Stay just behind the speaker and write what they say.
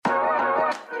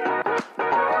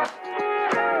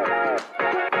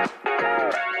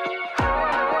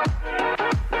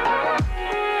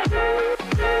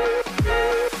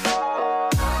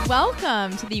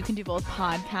Welcome to the You Can Do Both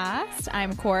podcast.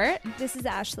 I'm Court. This is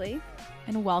Ashley.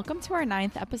 And welcome to our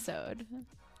 9th episode.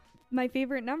 My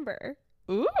favorite number.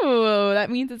 Ooh,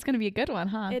 that means it's going to be a good one,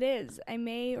 huh? It is. I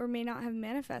may or may not have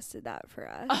manifested that for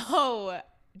us. Oh,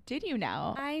 did you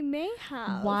now? I may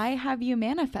have. Why have you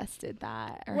manifested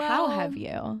that? Or how have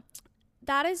you?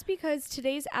 That is because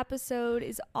today's episode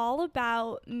is all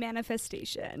about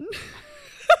manifestation.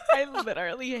 I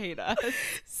literally hate us.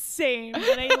 Same,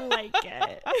 but I like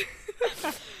it.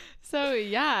 So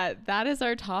yeah, that is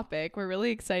our topic. We're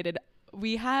really excited.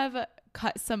 We have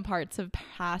cut some parts of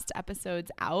past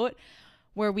episodes out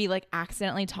where we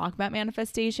accidentally talk about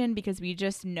manifestation because we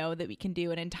just know that we can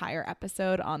do an entire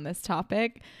episode on this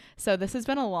topic. So this has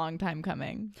been a long time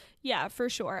coming. Yeah, for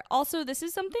sure. Also, this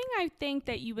is something I think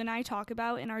that you and I talk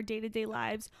about in our day-to-day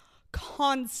lives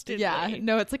constantly. Yeah,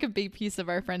 no, it's like a big piece of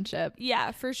our friendship.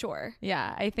 Yeah, for sure.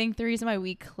 Yeah, I think the reason why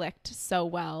we clicked so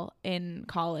well in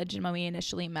college and when we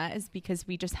initially met is because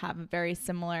we just have a very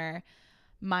similar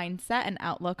mindset and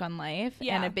outlook on life.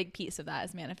 Yeah. And a big piece of that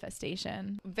is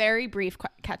manifestation. Very brief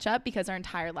catch up because our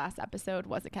entire last episode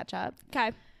was a catch up.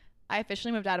 Okay. I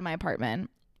officially moved out of my apartment.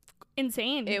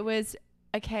 Insane. It was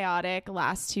a chaotic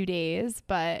last 2 days,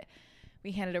 but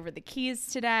we handed over the keys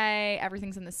today.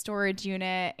 Everything's in the storage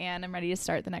unit and I'm ready to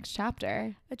start the next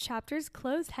chapter. A chapter's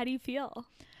closed. How do you feel?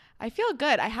 I feel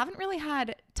good. I haven't really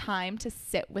had time to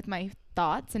sit with my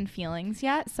thoughts and feelings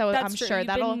yet, so That's I'm true. sure You've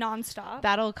that'll been nonstop.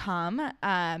 That'll come.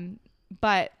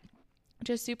 But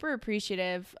just super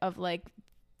appreciative of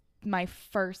my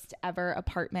first ever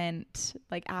apartment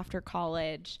after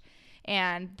college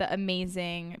and the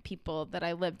amazing people that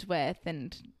I lived with,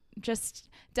 and just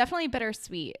definitely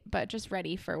bittersweet, but just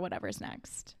ready for whatever's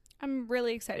next. I'm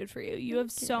really excited for you. You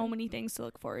have so many things to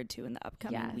look forward to in the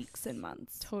upcoming weeks and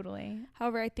months. Totally.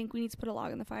 However, I think we need to put a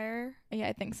log in the fire. Yeah,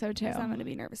 I think so too. Because I'm going to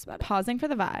be nervous about it. Pausing for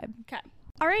the vibe. Okay.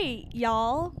 All right,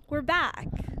 y'all. We're back.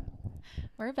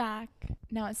 We're back.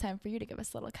 Now it's time for you to give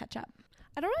us a little catch up.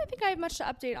 I don't really think I have much to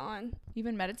update on. You've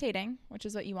been meditating, which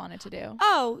is what you wanted to do.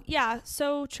 Oh, yeah.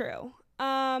 So true.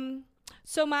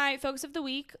 So my focus of the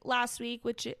week last week,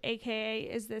 which AKA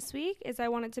is this week, is I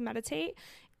wanted to meditate.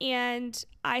 And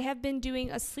I have been doing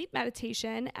a sleep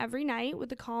meditation every night with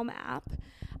the Calm app.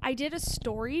 I did a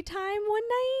story time one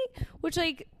night, which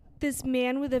this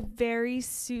man with a very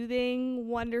soothing,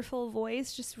 wonderful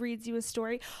voice just reads you a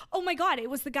story. Oh my God, it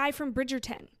was the guy from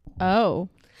Bridgerton. Oh.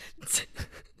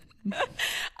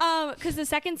 Because the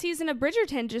second season of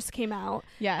Bridgerton just came out.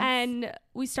 Yes. And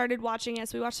we started watching it.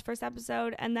 So we watched the first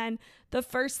episode. And then the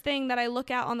first thing that I look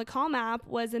at on the Calm app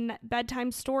was a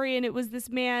bedtime story. And it was this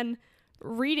man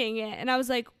reading it. And I was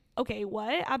like, okay,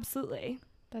 what? Absolutely.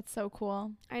 That's so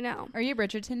cool. I know. Are you a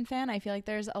Bridgerton fan? I feel like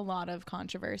there's a lot of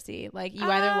controversy. You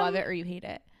either love it or you hate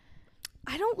it.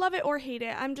 I don't love it or hate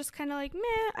it. I'm just kind of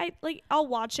meh. I'll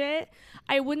watch it.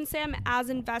 I wouldn't say I'm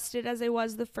as invested as I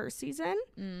was the first season.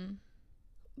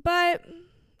 But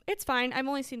it's fine. I've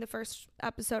only seen the first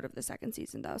episode of the second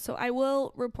season though. So I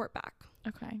will report back.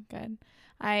 Okay, good.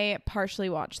 I partially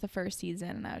watched the first season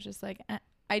and I was just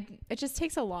it just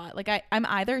takes a lot. I'm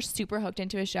either super hooked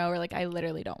into a show or I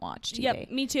literally don't watch TV.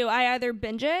 Yep, me too. I either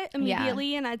binge it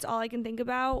immediately and that's all I can think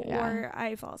about, or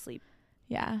I fall asleep.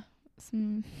 Yeah.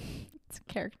 It's a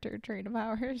character trait of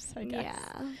ours, I guess.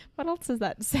 Yeah. What else does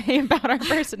that say about our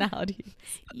personalities?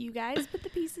 You guys put the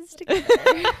pieces together.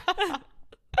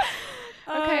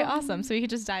 Okay, awesome. So we could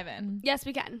just dive in. Yes,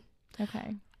 we can.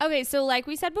 Okay, so like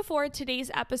we said before,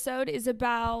 today's episode is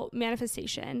about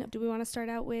manifestation. Do we want to start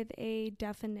out with a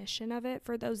definition of it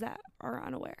for those that are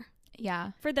unaware?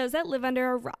 Yeah. For those that live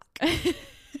under a rock.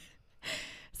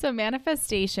 So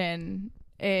manifestation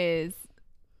is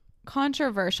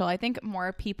controversial. I think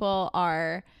more people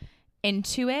are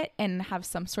into it and have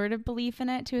some sort of belief in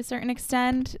it to a certain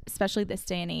extent, especially this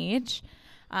day and age.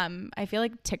 I feel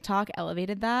like TikTok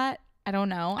elevated that. I don't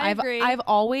know. I agree. I've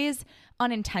always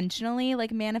unintentionally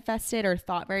manifested or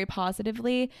thought very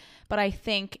positively, but I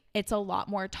think it's a lot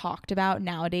more talked about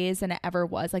nowadays than it ever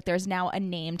was. There's now a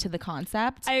name to the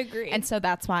concept. I agree. And so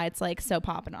that's why it's so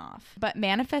popping off. But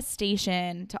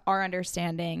manifestation, to our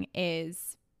understanding,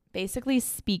 is basically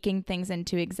speaking things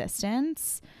into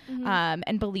existence,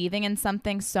 and believing in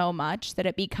something so much that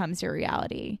it becomes your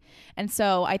reality. And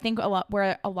so I think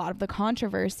where a lot of the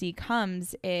controversy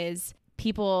comes is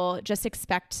people just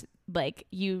expect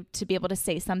you to be able to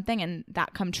say something and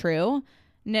that come true.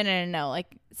 No.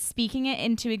 Speaking it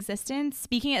into existence,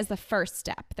 speaking it is the first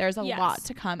step. There's a lot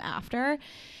to come after.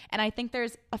 And I think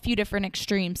there's a few different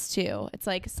extremes too.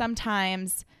 It's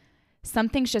sometimes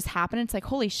something's just happened. It's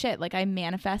holy shit, I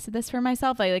manifested this for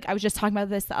myself. I was just talking about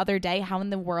this the other day. How in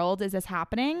the world is this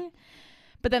happening?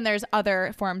 But then there's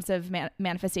other forms of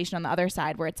manifestation on the other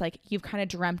side where it's like you've kind of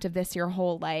dreamt of this your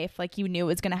whole life. Like you knew it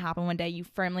was going to happen one day. You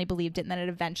firmly believed it, and then it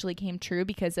eventually came true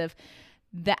because of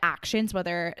the actions,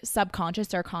 whether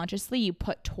subconscious or consciously, you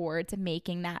put towards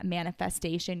making that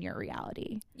manifestation your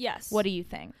reality. Yes. What do you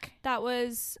think? That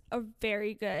was a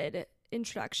very good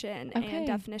introduction and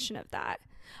definition of that.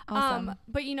 Awesome.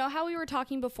 But you know how we were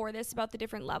talking before this about the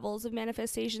different levels of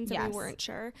manifestations and we weren't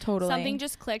sure? Totally. Something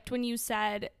just clicked when you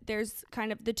said there's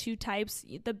kind of the two types,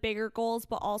 the bigger goals,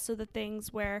 but also the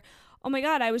things where, oh my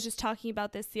God, I was just talking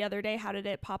about this the other day. How did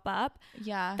it pop up?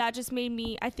 Yeah. That just made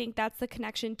me, I think that's the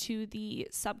connection to the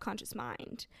subconscious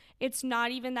mind. It's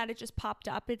not even that it just popped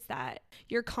up. It's that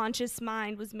your conscious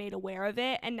mind was made aware of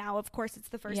it. And now, of course, it's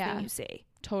the first thing you see.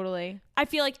 Totally. I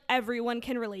feel like everyone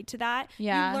can relate to that.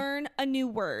 Yeah. You learn a new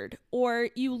word or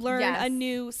you learn a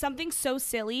new something so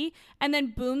silly, and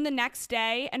then boom, the next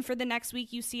day and for the next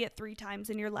week you see it 3 times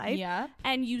in your life. Yeah.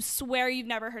 And you swear you've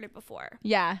never heard it before.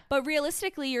 Yeah. But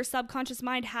realistically, your subconscious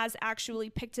mind has actually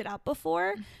picked it up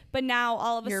before, but now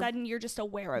all of a sudden you're just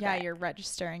aware of it. Yeah, you're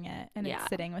registering it and it's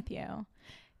sitting with you.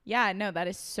 Yeah, no, that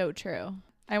is so true.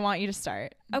 I want you to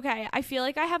start. Okay, I feel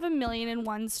like I have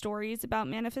 1,000,001 stories about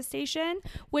manifestation,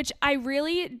 which I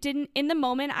really didn't, in the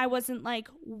moment, I wasn't like,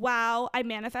 wow, I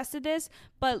manifested this,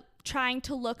 but trying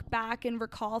to look back and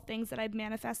recall things that I've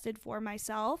manifested for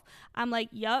myself, I'm like,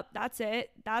 yup, that's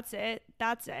it.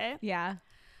 Yeah.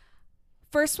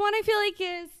 First one I feel like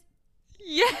is,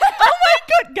 oh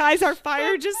my God, guys, our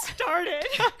fire just started.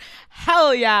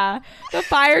 Hell yeah. The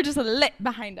fire just lit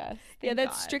behind us. Yeah,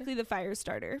 that's strictly the fire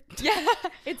starter. Yeah.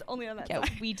 It's only on that Yeah,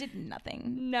 side. we did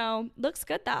nothing. No, looks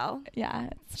good though. Yeah.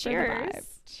 It's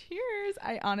Cheers. Cheers.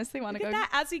 I honestly want to go. Look at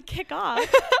that as we kick off.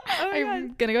 Oh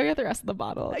I'm going to go get the rest of the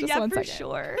bottle. Just one for second.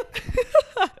 sure.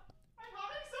 I'm having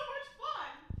so much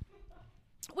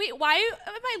fun. Wait, why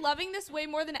am I loving this way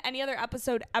more than any other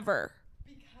episode ever?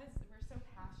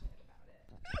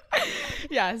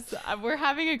 Yes, we're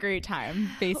having a great time,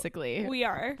 basically. We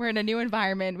are. We're in a new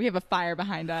environment. We have a fire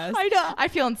behind us. I know. I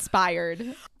feel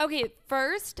inspired. Okay,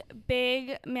 first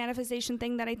big manifestation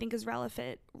thing that I think is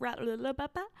relevant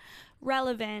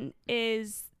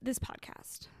is this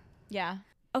podcast. Yeah.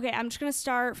 Okay, I'm just going to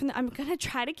start from I'm going to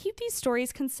try to keep these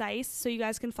stories concise so you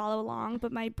guys can follow along,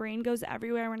 but my brain goes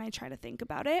everywhere when I try to think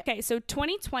about it. Okay, so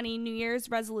 2020 New Year's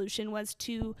resolution was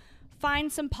to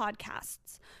find some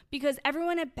podcasts because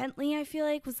everyone at Bentley, I feel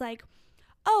like, was like,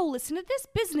 oh, listen to this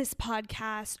business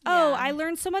podcast. Oh, I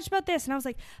learned so much about this. And I was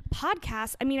like,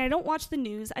 podcasts? I mean, I don't watch the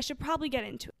news. I should probably get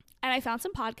into it. And I found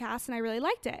some podcasts and I really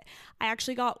liked it. I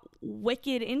actually got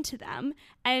wicked into them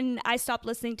and I stopped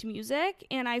listening to music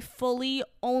and I fully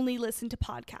only listen to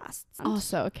podcasts.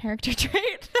 Also a character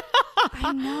trait.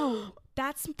 I know.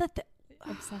 That's the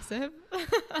obsessive.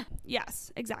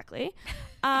 Yes, exactly.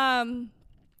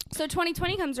 So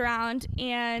 2020 comes around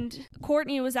and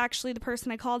Courtney was actually the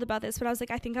person I called about this, but I was like,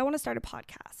 I think I want to start a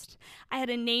podcast. I had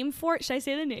a name for it. Should I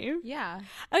say the name? Yeah.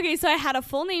 Okay, so I had a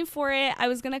full name for it. I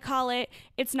was going to call it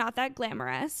It's Not That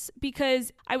Glamorous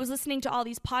because I was listening to all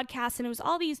these podcasts and it was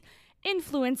all these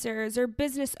influencers or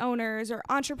business owners or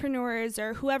entrepreneurs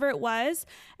or whoever it was.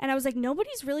 And I was like,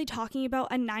 nobody's really talking about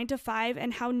a 9-to-5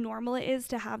 and how normal it is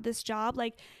to have this job.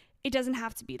 Like, it doesn't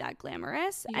have to be that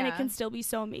glamorous and it can still be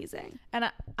so amazing.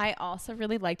 And I also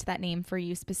really liked that name for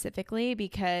you specifically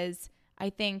because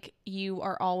I think you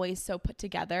are always so put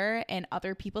together and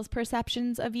other people's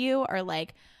perceptions of you are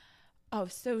like, oh,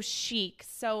 so chic,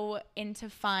 so into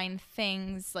fine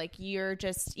things. Like you're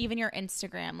just, even your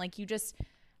Instagram, like you just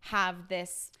have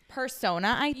this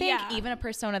persona, I think, even a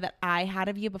persona that I had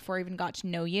of you before I even got to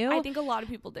know you. I think a lot of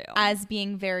people do. As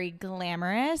being very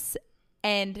glamorous.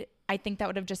 And I think that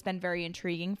would have just been very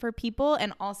intriguing for people.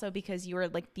 And also because you were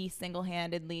like the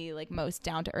single-handedly like most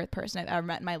down-to-earth person I've ever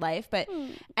met in my life. But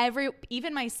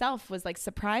even myself was like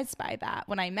surprised by that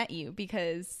when I met you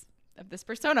because of this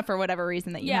persona for whatever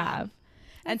reason that you have.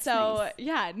 And so,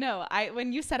 nice.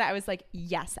 When you said it, I was like,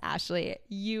 yes, Ashley,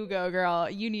 you go, girl.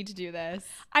 You need to do this.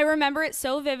 I remember it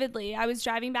so vividly. I was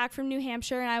driving back from New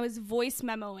Hampshire and I was voice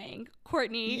memoing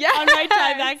Courtney on my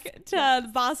drive back to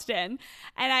Boston.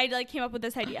 And I like came up with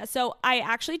this idea. So I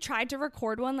actually tried to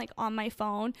record one like on my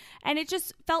phone and it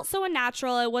just felt so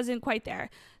unnatural. It wasn't quite there.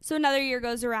 So another year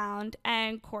goes around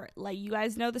and like you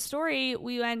guys know the story.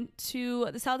 We went to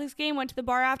the Celtics game, went to the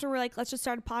bar after. We're like, let's just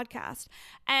start a podcast.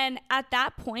 And at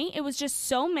that point, it was just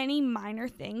so many minor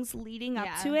things leading up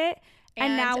to it.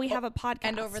 And now we have a podcast.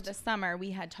 And over the summer,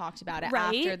 we had talked about it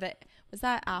was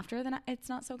that after the It's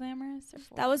Not So Glamorous?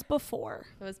 Or that was before.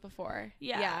 It was before.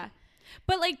 Yeah.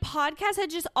 But like podcasts had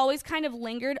just always kind of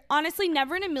lingered. Honestly,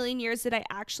 never in a million years did I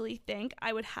actually think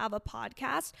I would have a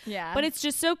podcast. Yeah. But it's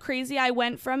just so crazy. I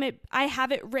went from it. I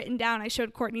have it written down. I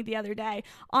showed Courtney the other day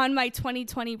on my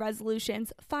 2020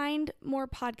 resolutions. Find more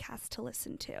podcasts to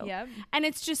listen to. Yep. And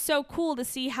it's just so cool to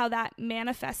see how that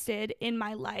manifested in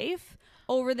my life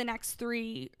over the next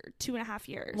 2.5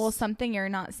 years. Well, something you're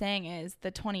not saying is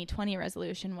the 2020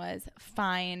 resolution was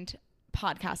find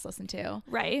podcasts to listen to.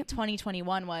 Right.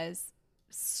 2021 was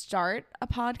start a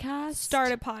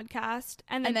podcast.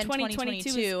 And then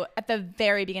 2022 at the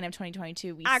very beginning of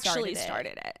 2022 we actually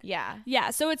started it. Yeah.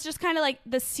 So it's just kind of like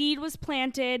the seed was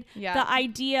planted. Yeah. The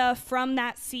idea from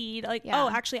that seed, like, Yeah. oh,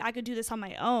 actually I could do this on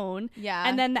my own. Yeah.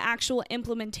 And then the actual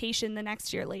implementation the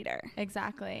next year later.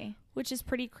 Exactly. Which is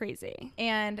pretty crazy.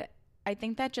 And I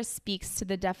think that just speaks to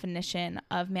the definition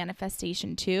of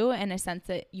manifestation too, in a sense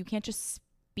that you can't just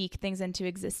speak things into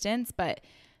existence, but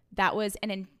that was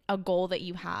a goal that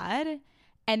you had,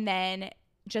 and then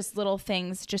just little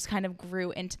things just kind of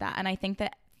grew into that. And I think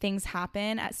that things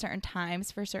happen at certain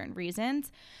times for certain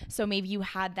reasons. So maybe you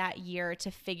had that year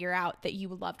to figure out that you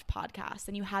loved podcasts,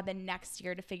 and you had the next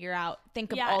year to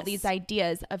think of all these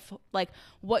ideas of like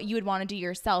what you would want to do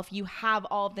yourself. You have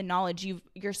all of the knowledge.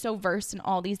 You're so versed in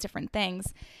all these different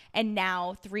things. And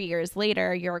now 3 years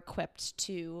later, you're equipped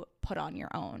to put on your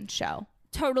own show.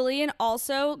 Totally. And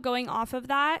also going off of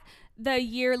that, the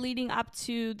year leading up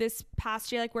to this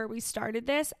past year, like where we started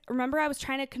this, remember I was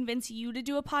trying to convince you to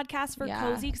do a podcast for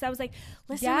Cozy, because I was like,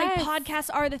 listen, like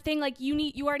podcasts are the thing. Like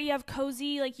you already have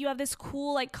Cozy, like you have this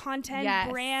cool like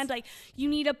content brand, like you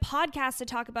need a podcast to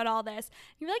talk about all this.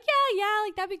 You're like, yeah,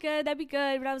 like that'd be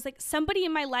good. But I was like, somebody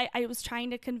in my life, I was trying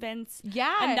to convince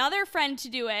another friend to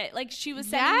do it. Like she was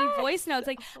sending me voice notes.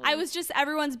 Like I was just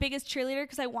everyone's biggest cheerleader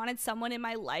because I wanted someone in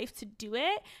my life to do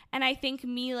it. And I think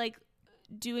me like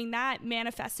doing that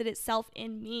manifested itself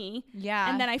in me. Yeah.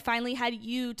 And then I finally had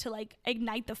you to like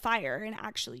ignite the fire and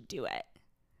actually do it.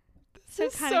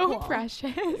 This is so cool.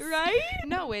 Precious. Right?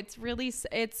 No, it's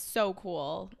so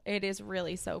cool. It is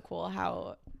really so cool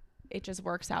how it just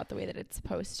works out the way that it's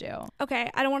supposed to. Okay.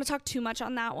 I don't want to talk too much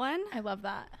on that one. I love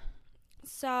that.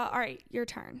 So, all right, your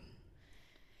turn.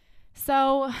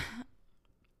 So,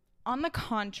 on the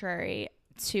contrary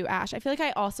to Ash, I feel like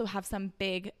I also have some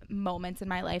big moments in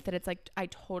my life that it's like I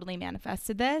totally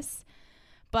manifested this,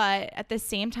 but at the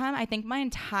same time I think my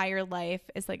entire life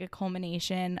is like a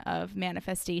culmination of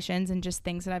manifestations and just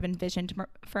things that I've envisioned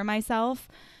for myself.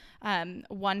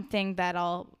 One thing that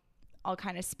I'll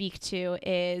kind of speak to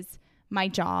is my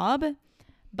job,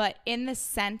 but in the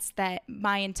sense that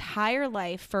my entire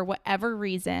life, for whatever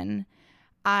reason,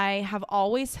 I have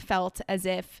always felt as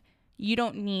if you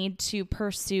don't need to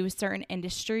pursue certain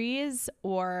industries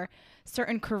or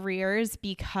certain careers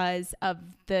because of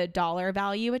the dollar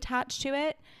value attached to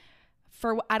it.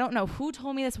 I don't know who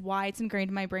told me this, why it's ingrained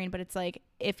in my brain, but it's like,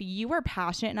 if you are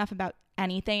passionate enough about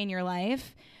anything in your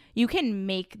life, you can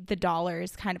make the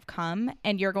dollars kind of come,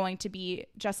 and you're going to be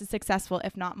just as successful,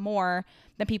 if not more,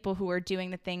 than people who are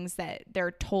doing the things that they're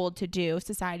told to do,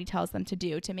 society tells them to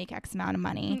do to make X amount of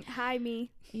money. Hi, me.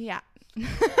 Yeah.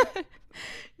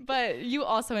 But you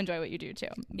also enjoy what you do too.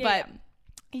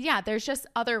 There's just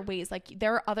other ways. Like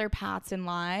there are other paths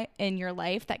in your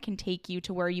life that can take you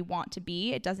to where you want to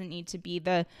be. It doesn't need to be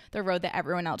the road that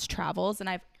everyone else travels. And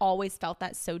I've always felt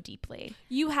that so deeply.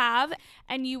 You have,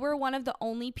 and you were one of the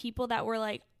only people that were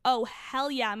like, oh, hell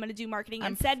yeah, I'm going to do marketing.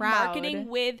 And said marketing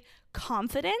with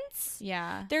confidence.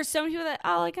 Yeah. There's so many people that,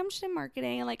 oh, like I'm just in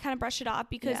marketing, and like kind of brush it off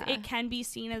because it can be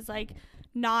seen as like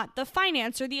not the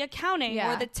finance or the accounting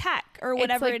or the tech or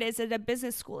whatever it is at a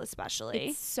business school, especially.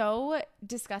 It's so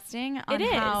disgusting on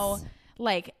how,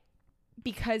 like,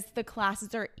 because the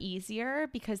classes are easier,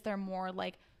 because they're more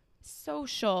like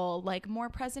social, like more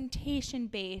presentation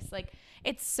based, like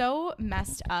it's so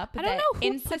messed up. I don't know who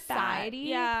in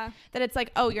society that it's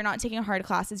like, oh, you're not taking hard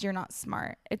classes, you're not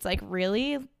smart. It's like,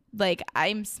 really? Like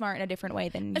I'm smart in a different way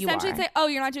than you are. Essentially, it's like, oh,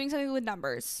 you're not doing something with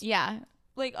numbers. Yeah.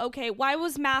 Like, okay, why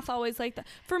was math always like that?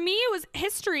 For me, it was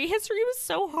history. History was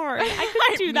so hard. I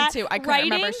couldn't do that. Me too. I couldn't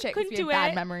remember shit because we had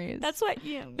bad memories. That's what,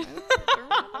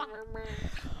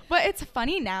 But it's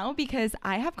funny now because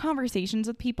I have conversations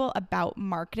with people about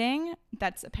marketing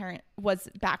that's was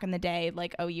back in the day,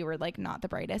 like, oh, you were like not the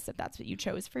brightest if that's what you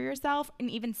chose for yourself,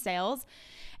 and even sales.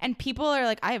 And people are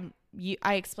like, I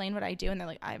explain what I do, and they're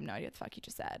like, I have no idea what the fuck you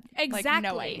just said. Exactly. Like,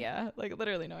 no idea. Like,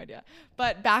 literally no idea.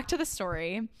 But back to the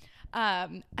story.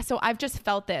 So I've just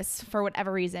felt this for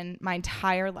whatever reason my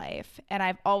entire life. And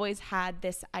I've always had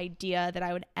this idea that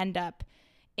I would end up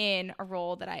in a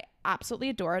role that I absolutely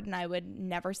adored and I would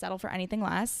never settle for anything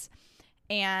less.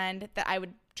 and that I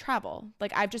would travel.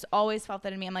 Like, I've just always felt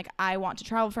that in me. I'm like, I want to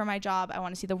travel for my job. I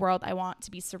want to see the world. I want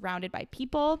to be surrounded by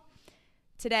people.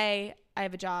 Today, I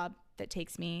have a job that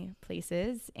takes me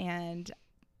places, and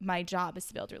my job is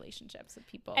to build relationships with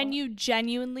people. And you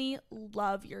genuinely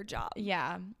love your job.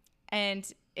 Yeah. And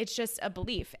it's just a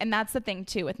belief. And that's the thing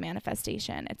too with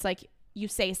manifestation. It's like you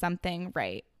say something,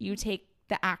 right? You take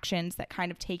the actions that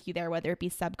kind of take you there, whether it be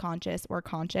subconscious or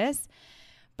conscious,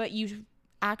 but you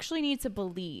actually need to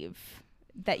believe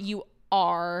that you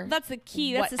are. That's the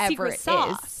key. That's the secret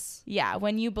sauce. Yeah.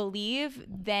 When you believe,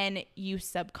 then you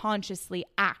subconsciously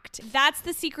act. That's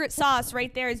the secret sauce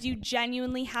right there, is you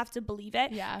genuinely have to believe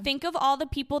it. Yeah. Think of all the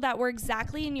people that were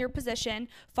exactly in your position,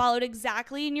 followed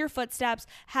exactly in your footsteps,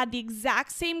 had the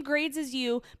exact same grades as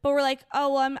you, but were like,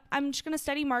 oh, well, I'm just going to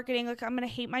study marketing. Like, I'm going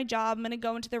to hate my job. I'm going to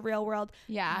go into the real world.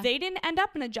 Yeah. They didn't end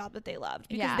up in a job that they loved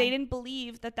because they didn't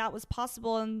believe that that was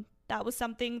possible and that was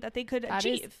something that they could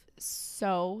achieve. Is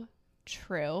so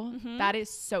true. Mm-hmm. That is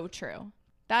so true.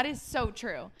 That is so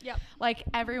true. Yep. Like,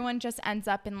 everyone just ends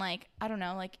up in, like, I don't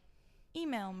know, like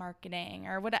email marketing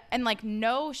or what. And like,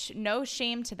 no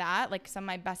shame to that. Like, some of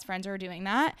my best friends are doing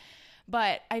that.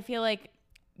 But I feel like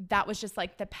that was just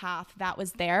like the path that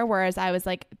was there. Whereas I was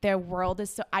like,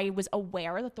 I was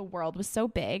aware that the world was so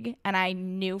big, and I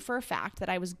knew for a fact that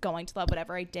I was going to love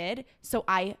whatever I did. So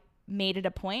I made it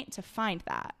a point to find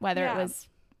that, whether it was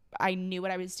I knew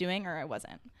what I was doing or I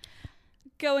wasn't.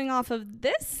 Going off of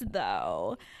this,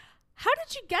 though, how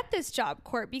did you get this job,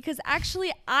 Court? Because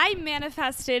actually I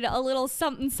manifested a little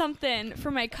something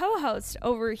for my co-host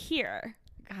over here.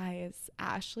 Guys,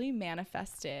 Ashley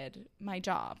manifested my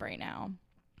job right now.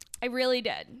 I really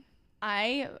did.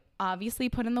 I obviously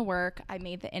put in the work. I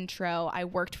made the intro. I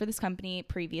worked for this company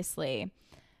previously.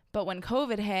 But when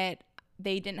COVID hit,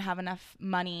 they didn't have enough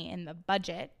money in the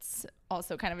budgets.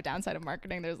 Also kind of a downside of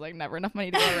marketing. There's like never enough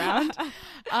money to go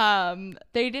around.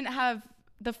 They didn't have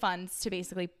the funds to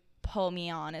basically pull me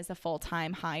on as a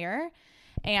full-time hire.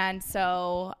 And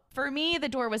so for me, the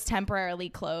door was temporarily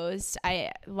closed.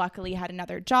 I luckily had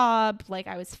another job. Like,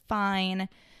 I was fine.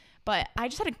 But I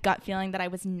just had a gut feeling that I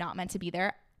was not meant to be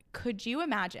there. Could you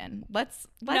imagine? Let's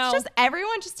just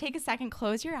everyone just take a second,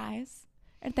 close your eyes,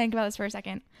 and think about this for a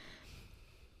second.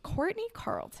 Courtney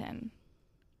Carlton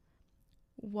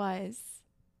was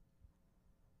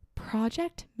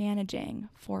project managing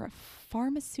for a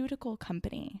pharmaceutical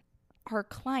company. Our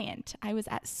client, I was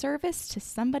at service to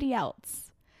somebody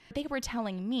else. They were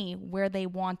telling me where they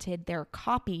wanted their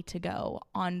copy to go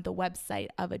on the website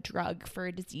of a drug for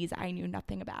a disease I knew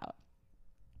nothing about.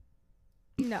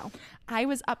 No. I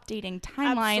was updating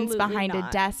timelines behind a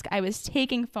desk. I was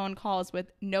taking phone calls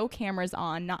with no cameras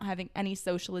on, not having any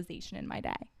socialization in my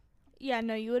day. Yeah,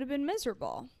 no, you would have been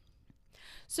miserable.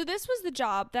 So this was the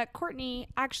job that Courtney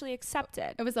actually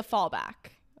accepted. It was a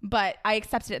fallback, but I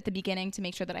accepted it at the beginning to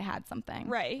make sure that I had something.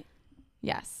 Right.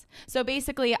 Yes. So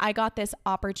basically, I got this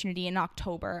opportunity in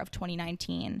October of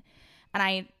 2019, and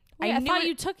I thought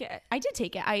you took it. I did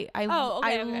take it.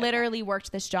 I literally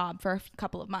worked this job for a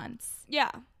couple of months.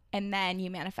 Yeah. And then you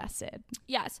manifested.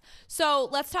 Yes. So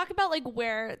let's talk about like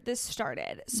where this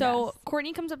started. So yes.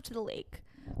 Courtney comes up to the lake.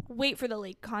 Wait for the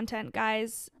lake content,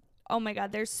 guys. Oh my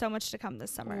God, there's so much to come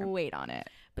this summer. Wait on it.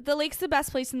 But the lake's the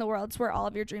best place in the world. It's where all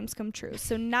of your dreams come true.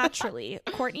 So naturally,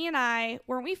 Courtney and I,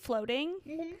 weren't we floating?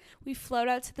 Mm-hmm. We float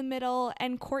out to the middle,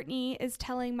 and Courtney is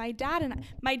telling my dad, and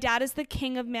my dad is the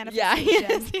king of manifestation.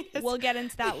 Yeah, he is. We'll get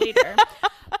into that later.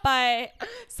 But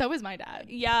so is my dad.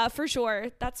 Yeah, for sure.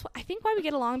 That's I think why we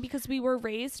get along, because we were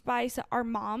raised by our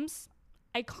moms.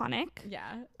 Iconic.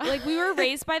 Yeah. Like, we were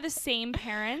raised by the same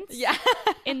parents. Yeah.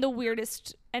 In the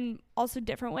weirdest and also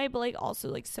different way, but like also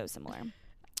like so similar.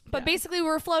 But basically, we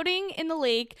were floating in the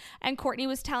lake, and Courtney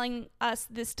was telling us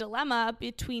this dilemma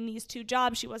between these two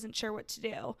jobs. She wasn't sure what to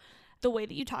do. The way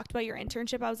that you talked about your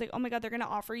internship, I was like, oh my God, they're going to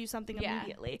offer you something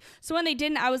immediately. So when they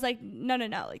didn't, I was like, no.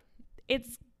 Like,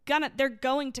 they're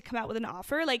going to come out with an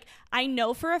offer. Like, I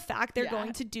know for a fact they're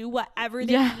going to do whatever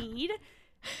they need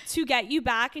to get you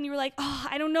back. And you were like, oh,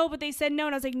 I don't know, but they said no.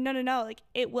 And I was like, no, like,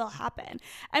 it will happen.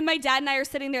 And my dad and I are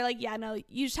sitting there like, yeah, no,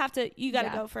 you just have to, you got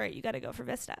to go for it. You got to go for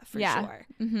Vista for sure.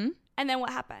 Mm-hmm. And then what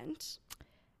happened?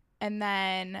 And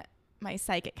then my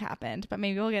psychic happened, but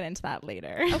maybe we'll get into that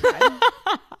later. Okay.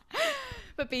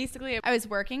 But basically, I was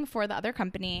working for the other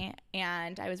company,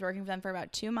 and I was working for them for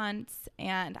about 2 months,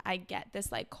 and I get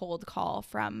this like cold call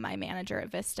from my manager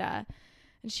at Vista,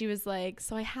 and she was like,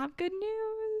 so I have good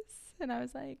news. And I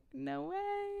was like, no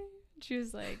way. She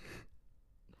was like,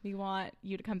 we want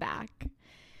you to come back.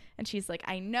 And she's like,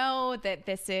 I know that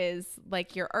this is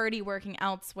like, you're already working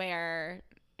elsewhere,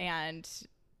 and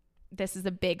this is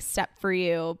a big step for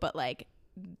you, but like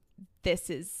this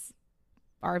is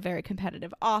our very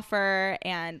competitive offer,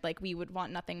 and like we would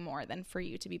want nothing more than for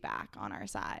you to be back on our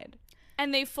side.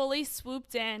 And they fully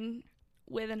swooped in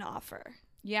with an offer.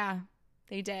 Yeah,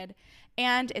 they did.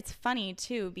 And it's funny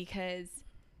too, because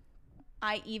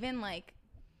I even like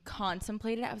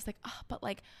contemplated, I was like, oh, but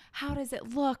like how does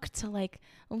it look to like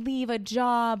leave a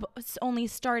job only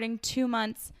starting 2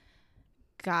 months?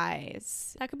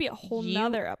 Guys, that could be a whole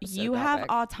nother episode. You have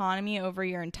autonomy over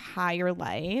your entire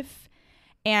life.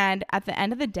 And at the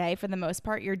end of the day, for the most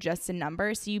part, you're just a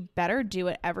number. So you better do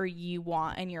whatever you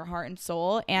want in your heart and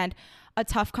soul. And a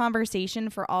tough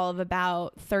conversation for all of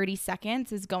about 30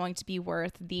 seconds is going to be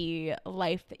worth the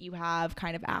life that you have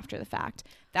kind of after the fact.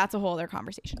 That's a whole other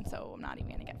conversation. So I'm not even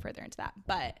going to get further into that.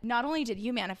 But not only did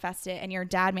you manifest it and your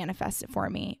dad manifest it for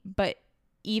me, but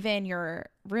even your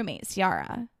roommate,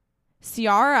 Ciara,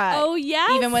 oh yeah,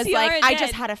 even was Ciara like, did. I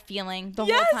just had a feeling the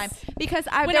whole time, because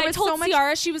when I told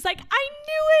Ciara, she was like, I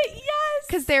knew it. Yes,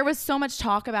 because there was so much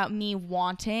talk about me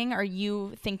wanting, or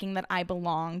you thinking that I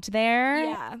belonged there.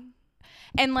 Yeah.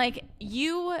 And like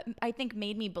you, I think,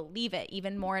 made me believe it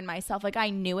even more in myself. Like I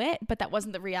knew it, but that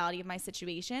wasn't the reality of my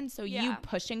situation. So you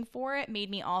pushing for it made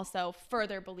me also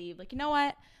further believe, like, you know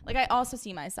what? Like I also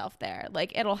see myself there.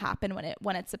 Like it'll happen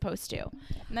when it's supposed to.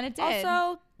 And then it did.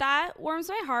 Also, that warms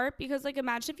my heart, because like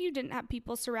imagine if you didn't have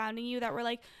people surrounding you that were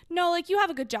like, no, like you have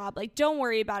a good job. Like don't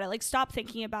worry about it. Like stop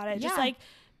thinking about it. Yeah. Just like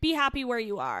be happy where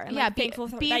you are, and like, thankful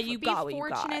that you got what you got.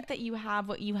 Be fortunate that you have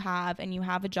what you have, and you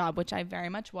have a job, which I very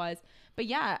much was. But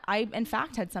yeah, I in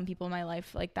fact had some people in my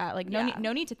life like that. Like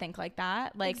no need to think like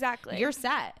that. Like exactly, you're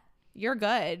set. You're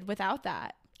good without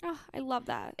that. Oh, I love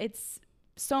that. It's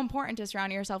so important to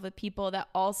surround yourself with people that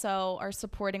also are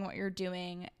supporting what you're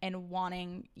doing and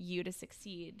wanting you to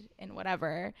succeed in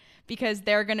whatever, because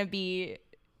they're going to be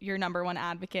your number one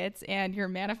advocates and your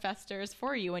manifestors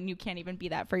for you, and you can't even be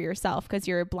that for yourself because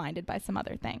you're blinded by some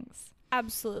other things.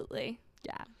 Absolutely.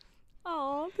 Yeah.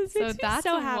 Oh, this makes me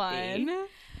so happy.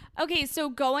 Okay, so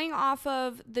going off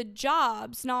of the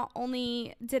jobs, not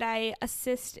only did I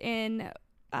assist in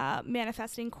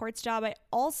manifesting Court's job, I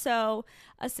also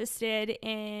assisted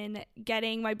in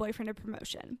getting my boyfriend a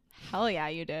promotion. Hell yeah,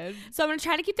 you did. So I'm going to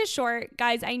try to keep this short.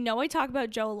 Guys, I know I talk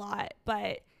about Joe a lot,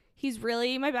 but he's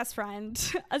really my best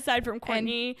friend aside from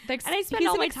Courtney. And I spend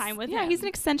all my time with him. Yeah, he's an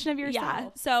extension of yourself. Yeah.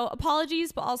 So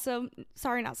apologies, but also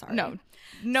sorry, not sorry.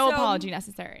 No apology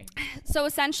necessary. So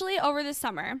essentially over the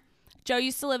summer, Joe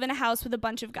used to live in a house with a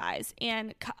bunch of guys,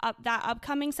 and that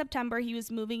upcoming September, he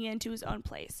was moving into his own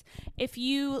place. If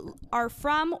you are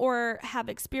from or have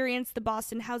experienced the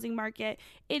Boston housing market,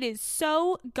 it is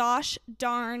so gosh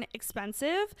darn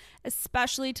expensive,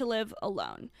 especially to live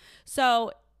alone.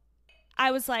 So I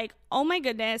was like, oh my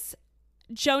goodness,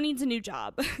 Joe needs a new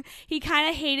job. He kind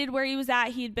of hated where he was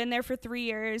at. He had been there for 3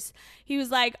 years. He was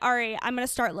like, all right, I'm going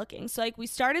to start looking. So like we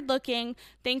started looking.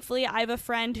 Thankfully, I have a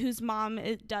friend whose mom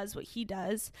does what he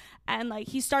does. And like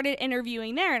he started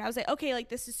interviewing there. And I was like, okay, like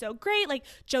this is so great. Like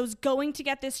Joe's going to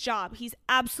get this job. He's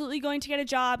absolutely going to get a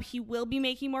job. He will be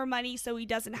making more money so he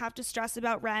doesn't have to stress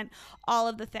about rent, all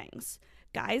of the things.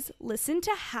 Guys, listen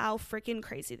to how freaking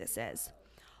crazy this is.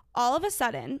 All of a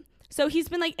sudden, so he's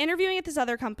been like interviewing at this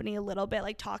other company a little bit,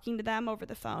 like talking to them over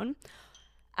the phone.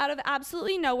 Out of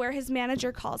absolutely nowhere, his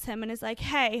manager calls him and is like,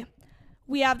 hey,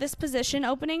 we have this position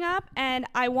opening up and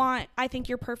I think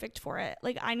you're perfect for it.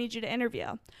 Like, I need you to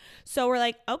interview. So we're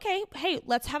like, okay, hey,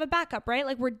 let's have a backup, right?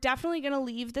 Like, we're definitely going to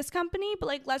leave this company, but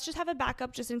like, let's just have a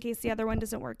backup just in case the other one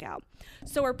doesn't work out.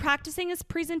 So we're practicing his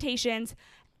presentations.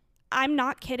 I'm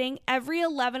not kidding. Every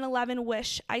 11/11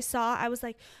 wish I saw, I was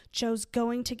like, Joe's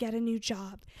going to get a new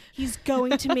job. He's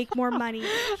going to make more money.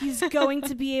 He's going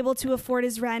to be able to afford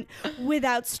his rent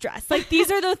without stress. Like, these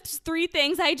are the three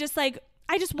things I just wanted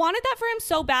that for him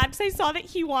so bad because I saw that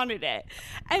he wanted it.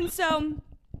 And so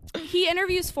he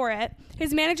interviews for it.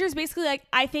 His manager is basically like,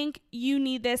 I think you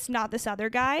need this, not this other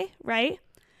guy, right?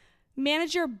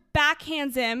 Manager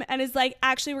backhands him and is like,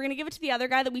 actually, we're going to give it to the other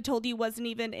guy that we told you wasn't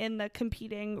even in the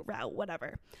competing route,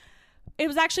 whatever. It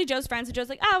was actually Joe's friend. So Joe's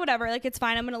like, whatever. Like, it's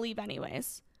fine. I'm going to leave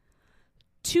anyways.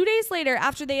 2 days later,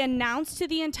 after they announced to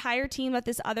the entire team that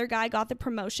this other guy got the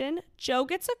promotion, Joe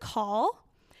gets a call.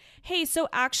 Hey, so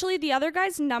actually the other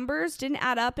guy's numbers didn't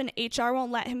add up and HR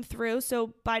won't let him through.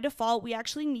 So by default, we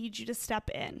actually need you to step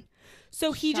in.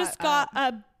 So he just got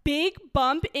a big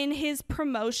bump in his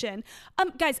promotion.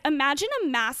 Guys, imagine a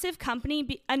massive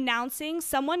company announcing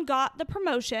someone got the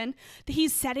promotion, that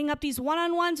he's setting up these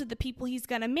one-on-ones with the people he's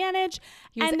going to manage.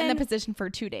 He was in the position for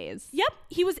 2 days. Yep.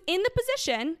 He was in the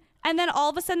position. And then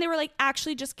all of a sudden they were like,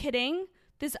 actually, just kidding.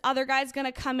 this other guy's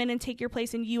gonna come in and take your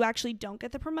place and you actually don't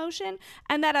get the promotion.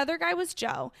 And that other guy was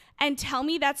Joe. And tell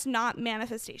me that's not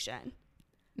manifestation.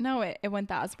 No, it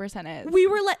 1000% is. We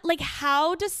were like,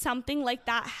 how does something like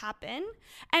that happen?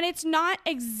 And it's not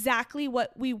exactly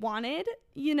what we wanted,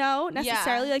 you know,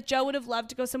 necessarily. Like Joe would have loved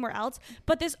to go somewhere else,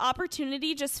 but this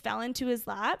opportunity just fell into his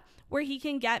lap where he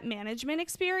can get management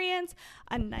experience,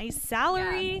 a nice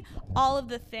salary, all of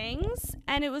the things.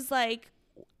 And it was like,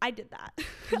 I did that.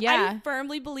 Yeah. I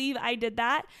firmly believe I did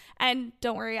that. And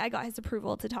don't worry, I got his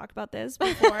approval to talk about this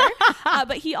before.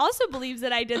 But he also believes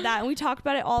that I did that. And we talk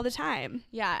about it all the time.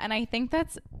 Yeah. And I think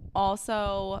that's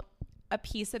also a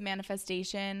piece of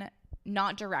manifestation,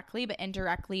 not directly, but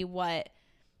indirectly what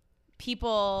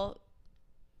people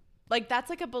like. That's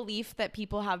like a belief that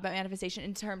people have about manifestation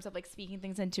in terms of like speaking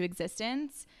things into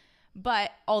existence.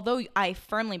 But although I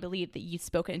firmly believe that you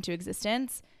spoke it into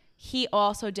existence, he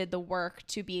also did the work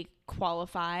to be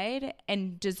qualified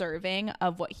and deserving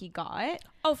of what he got.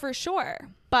 Oh, for sure.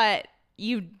 But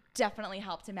you definitely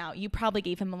helped him out. You probably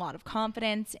gave him a lot of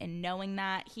confidence in knowing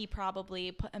that. He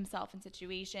probably put himself in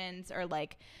situations or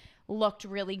like looked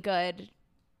really good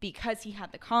because he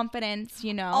had the confidence,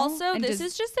 you know. Also, this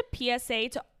is just a PSA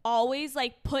to always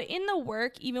like put in the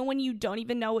work even when you don't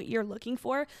even know what you're looking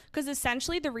for, because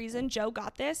essentially the reason Joe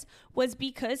got this was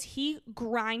because he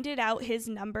grinded out his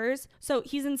numbers. So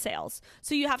he's in sales,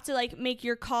 so you have to like make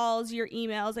your calls, your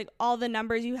emails, like all the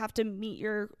numbers. You have to meet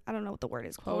your, I don't know what the word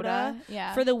is, quota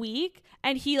for the week,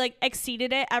 and he like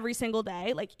exceeded it every single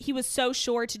day. Like he was so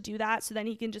sure to do that so then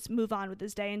he can just move on with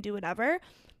his day and do whatever.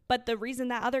 But the reason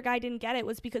that other guy didn't get it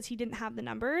was because he didn't have the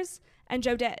numbers and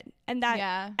Joe did. And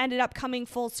that ended up coming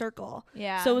full circle.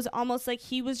 Yeah. So it was almost like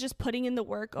he was just putting in the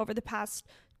work over the past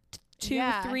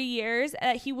 2-3 years.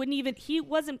 He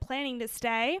wasn't planning to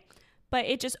stay, but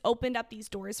it just opened up these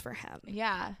doors for him.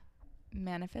 Yeah.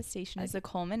 Manifestation is a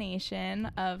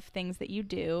culmination of things that you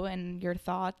do and your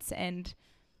thoughts and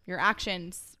your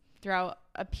actions throughout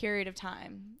a period of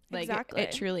time. Like exactly.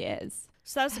 It truly is.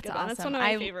 So that's a good one. That's one of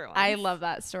my favorite ones. I love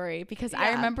that story because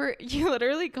I remember you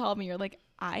literally called me. You're like,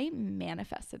 I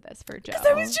manifested this for Joe. Because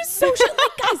I was just so like,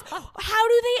 guys, how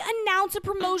do they announce a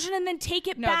promotion and then take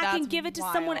it back and give it to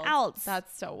someone else?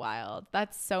 That's so wild.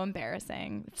 That's so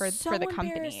embarrassing for the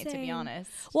company, to be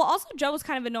honest. Well, also Joe was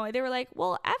kind of annoyed. They were like,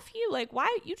 well, F you. Like,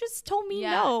 why? You just told me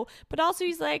no. But also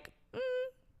he's like,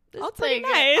 this I'll is pretty take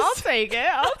nice. it. I'll take it.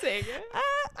 I'll take it.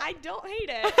 I don't hate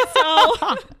it.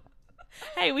 So...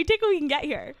 Hey, we take what we can get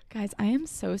here. Guys, I am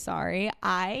so sorry.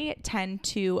 I tend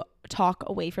to talk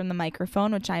away from the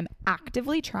microphone, which I'm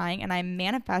actively trying, and I'm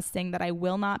manifesting that I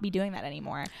will not be doing that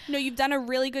anymore. No, you've done a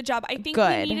really good job. I think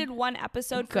we needed one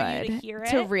episode for you to hear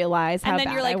it. To realize how bad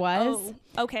I was.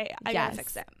 Oh, okay, I gotta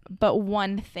fix it. But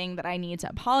one thing that I need to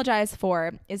apologize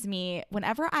for is me,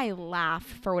 whenever I laugh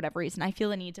for whatever reason, I feel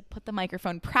the need to put the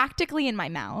microphone practically in my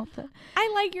mouth.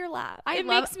 I like your laugh. It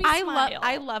makes me smile.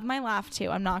 I love my laugh too.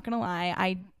 I'm not gonna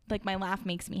lie. My laugh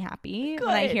makes me happy when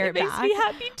I hear it back. It makes me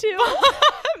happy too.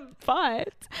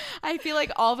 But I feel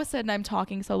like all of a sudden I'm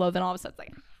talking so low, then all of a sudden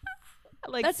it's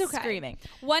like that's okay. Screaming.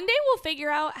 One day we'll figure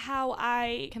out how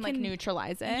I can like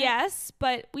neutralize it. Yes,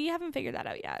 but we haven't figured that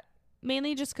out yet.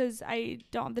 Mainly just because I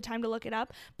don't have the time to look it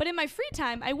up. But in my free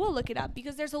time, I will look it up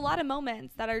because there's a lot of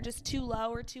moments that are just too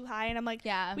low or too high. And I'm like,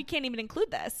 we can't even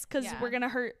include this because we're going to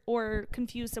hurt or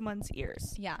confuse someone's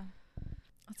ears. Yeah.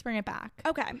 Let's bring it back.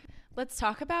 Okay. Let's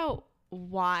talk about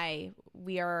why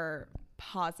we are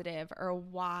positive or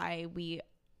why we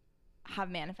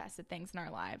have manifested things in our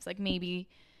lives. Like maybe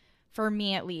for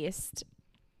me at least,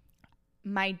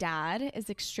 my dad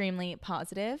is extremely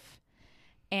positive.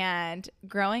 And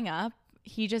growing up,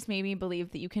 he just made me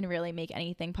believe that you can really make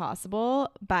anything possible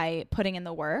by putting in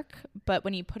the work. But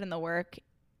when you put in the work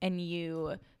and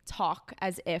you talk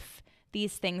as if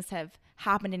these things have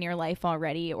happened in your life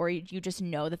already, or you just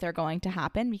know that they're going to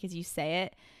happen because you say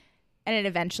it and it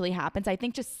eventually happens. I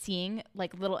think just seeing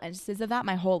like little instances of that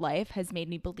my whole life has made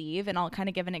me believe. And I'll kind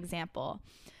of give an example.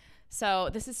 So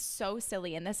this is so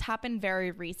silly. And this happened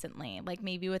very recently, like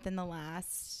maybe within the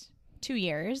last 2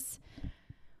 years.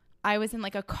 I was in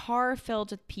like a car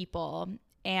filled with people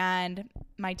and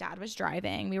my dad was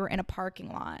driving. We were in a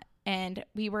parking lot and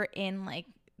we were in like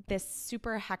this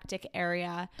super hectic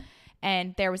area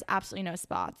and there was absolutely no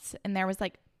spots. And there was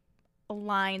like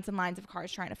lines and lines of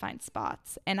cars trying to find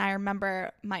spots. And I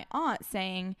remember my aunt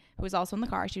saying, who was also in the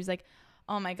car, she was like,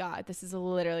 oh my God, this is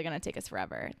literally going to take us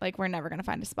forever. Like we're never going to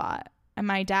find a spot. And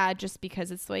my dad, just because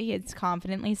it's the way he is,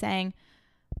 confidently saying,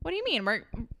 what do you mean?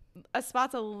 A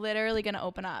spot's literally going to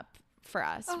open up for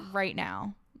us right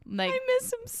now. Like I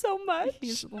miss him so much.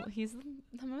 He's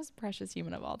the most precious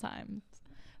human of all time.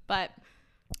 But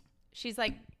She's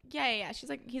like, yeah.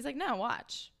 He's like, no,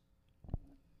 watch.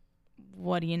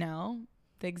 What do you know?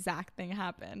 The exact thing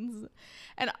happens.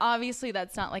 And obviously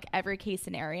that's not like every case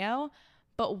scenario,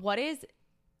 but what is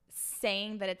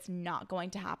saying that it's not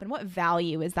going to happen? What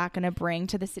value is that going to bring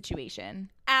to the situation?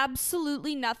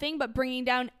 Absolutely nothing, but bringing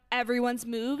down everyone's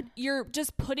mood. You're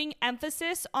just putting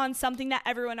emphasis on something that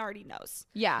everyone already knows.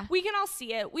 Yeah. We can all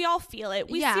see it. We all feel it.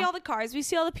 We see all the cars. We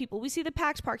see all the people. We see the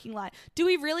packed parking lot. Do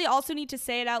we really also need to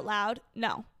say it out loud?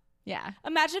 No. Yeah.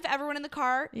 Imagine if everyone in the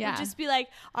car would just be like,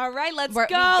 all right, let's go.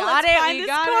 Let's find this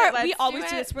car. We always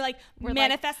do this. We're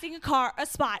manifesting a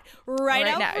spot right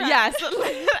out now. Front.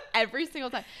 Yes. Every single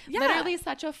time. Yeah. Literally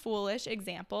such a foolish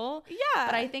example. Yeah.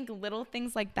 But I think little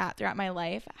things like that throughout my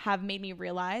life have made me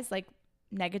realize like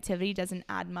negativity doesn't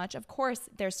add much. Of course,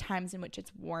 there's times in which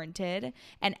it's warranted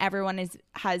and everyone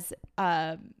has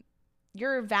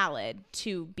you're valid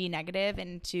to be negative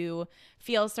and to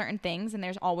feel certain things, and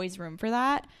there's always room for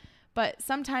that. But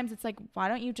sometimes it's like, why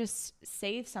don't you just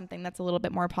say something that's a little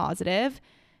bit more positive?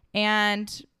 And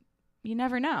you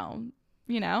never know,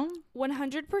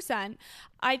 100%.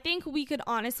 I think we could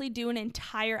honestly do an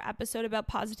entire episode about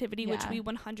positivity, which we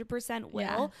 100% will.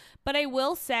 Yeah. But I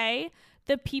will say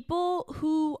the people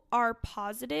who are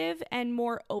positive and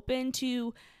more open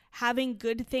to having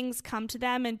good things come to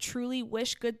them and truly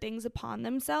wish good things upon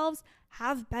themselves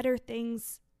have better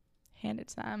things handed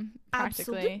to them,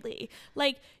 practically. Absolutely.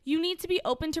 Like, you need to be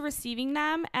open to receiving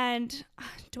them. And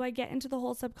do I get into the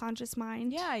whole subconscious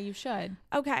mind? Yeah, you should.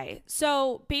 Okay.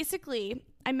 So basically,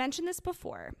 I mentioned this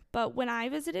before, but when I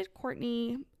visited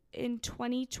Courtney in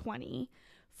 2020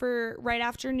 for right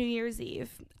after New Year's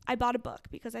Eve, I bought a book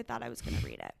because I thought I was going to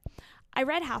read it. I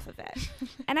read half of it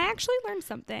and I actually learned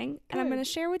something and I'm going to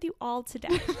share with you all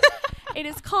today. It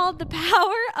is called The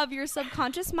Power of Your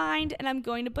Subconscious Mind, and I'm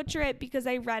going to butcher it because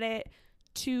I read it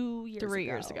 3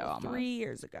 years ago almost. 3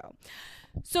 years ago.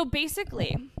 So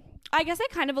basically, I guess I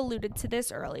kind of alluded to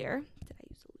this earlier. Did I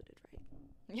use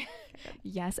alluded right?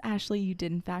 Yes, Ashley, you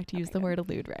did in fact use the word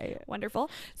allude right. Wonderful.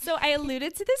 So I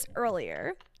alluded to this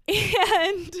earlier,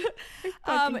 and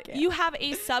you have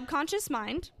a subconscious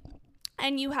mind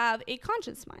and you have a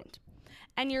conscious mind.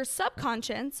 And your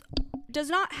subconscious does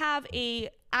not have a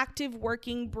active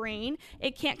working brain.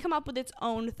 It can't come up with its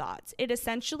own thoughts. It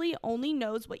essentially only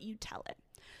knows what you tell it.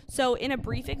 So in a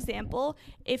brief example,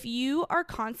 if you are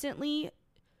constantly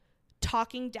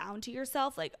talking down to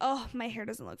yourself like, oh, my hair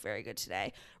doesn't look very good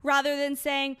today, rather than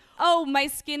saying, oh, my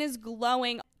skin is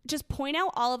glowing, just point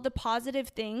out all of the positive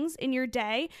things in your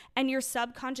day and your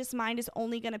subconscious mind is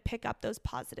only going to pick up those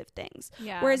positive things.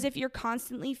 Yeah. Whereas if you're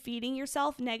constantly feeding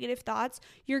yourself negative thoughts,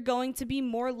 you're going to be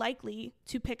more likely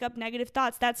to pick up negative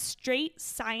thoughts. That's straight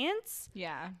science.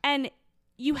 Yeah. And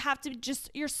you have to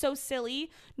you're so silly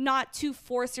not to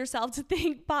force yourself to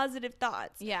think positive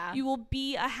thoughts. Yeah. You will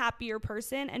be a happier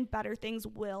person and better things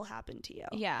will happen to you.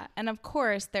 Yeah. And of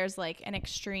course, there's like an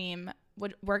extreme.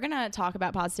 We're going to talk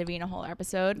about positivity in a whole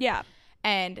episode. Yeah.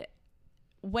 And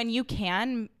when you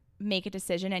can make a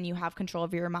decision and you have control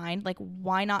of your mind, like,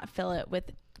 why not fill it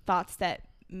with thoughts that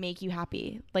make you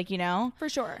happy? Like, For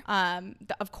sure.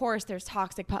 Of course, there's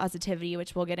toxic positivity,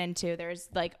 which we'll get into. There's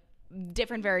like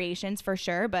different variations for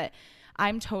sure, but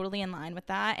I'm totally in line with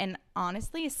that. And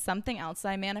honestly, something else that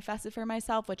I manifested for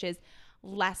myself, which is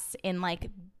less in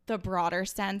like the broader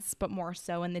sense, but more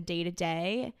so in the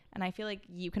day-to-day, and I feel like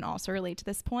you can also relate to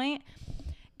this point,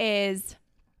 is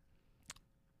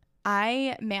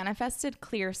I manifested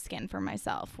clear skin for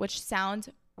myself, which sounds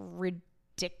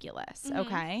ridiculous. Mm-hmm.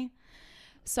 Okay.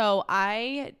 So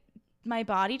my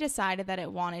body decided that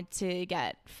it wanted to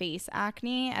get face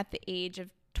acne at the age of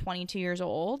 22 years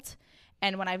old.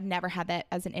 And when I've never had that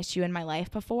as an issue in my life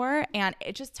before. And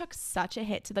it just took such a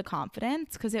hit to the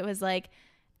confidence because it was like,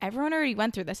 everyone already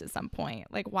went through this at some point.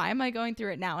 Like, why am I going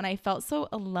through it now? And I felt so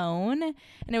alone.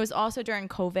 And it was also during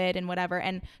COVID and whatever.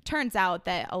 And turns out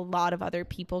that a lot of other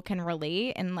people can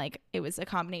relate. And like, it was a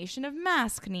combination of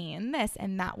maskne and this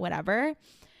and that, whatever.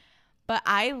 But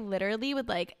I literally would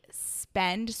like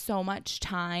spend so much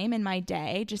time in my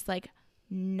day just like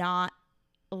not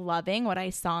loving what I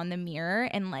saw in the mirror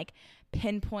and like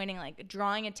pinpointing, like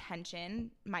drawing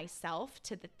attention myself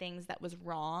to the things that was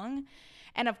wrong.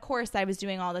 And of course I was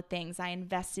doing all the things. I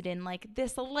invested in like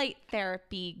this light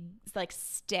therapy like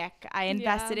stick. I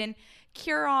invested in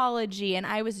Curology, and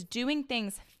I was doing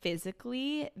things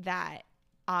physically that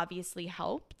obviously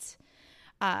helped.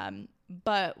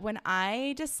 But when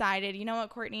I decided, you know what,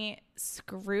 Courtney,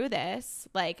 screw this,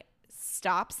 like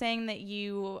stop saying that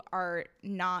you are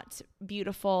not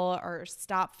beautiful or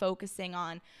stop focusing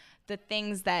on the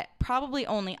things that probably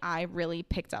only I really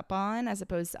picked up on as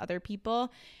opposed to other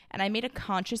people. And I made a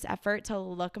conscious effort to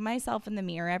look at myself in the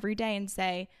mirror every day and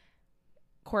say,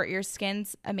 Court, your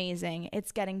skin's amazing.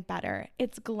 It's getting better.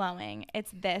 It's glowing.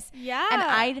 It's this. Yeah.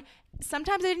 And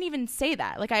sometimes I didn't even say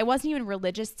that. Like, I wasn't even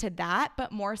religious to that,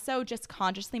 but more so just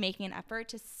consciously making an effort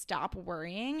to stop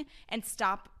worrying and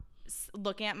stop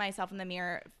looking at myself in the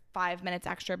mirror 5 minutes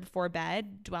extra before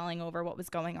bed, dwelling over what was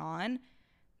going on.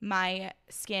 My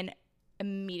skin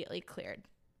immediately cleared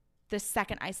the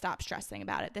second I stopped stressing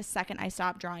about it, the second I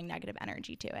stopped drawing negative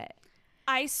energy to it.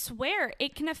 I swear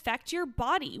it can affect your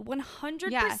body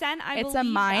 100%. Yeah,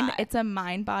 it's a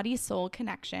mind body soul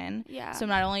connection. Yeah. So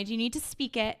not only do you need to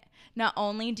speak it, not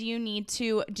only do you need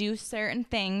to do certain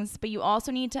things, but you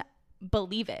also need to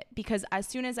believe it, because as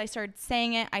soon as I started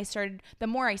saying it, the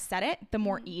more I said it, the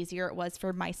more easier it was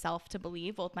for myself to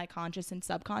believe, both my conscious and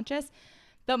subconscious.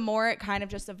 The more it kind of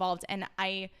just evolved. And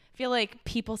I feel like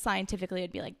people scientifically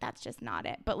would be like, that's just not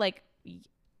it. But like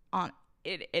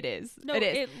it is. No, it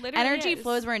is. It literally energy is.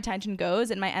 flows where intention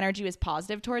goes, and my energy was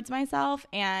positive towards myself,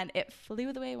 and it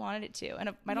flew the way I wanted it to. And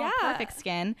I don't have perfect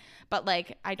skin, but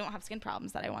like I don't have skin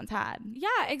problems that I once had.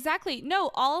 Yeah, exactly. No,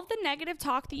 all of the negative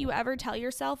talk that you ever tell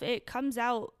yourself, it comes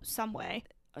out some way.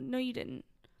 No, you didn't.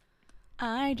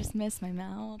 I just missed my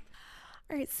mouth.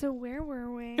 All right, so where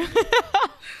were we?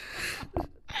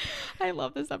 I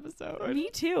love this episode. Me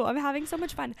too. I'm having so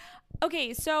much fun.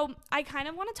 Okay, so I kind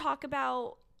of want to talk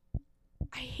about,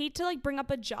 I hate to like bring up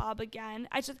a job again.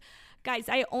 Guys,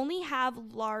 I only have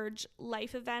large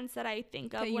life events that I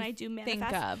think of when I do manifest.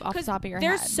 Think of off the top of your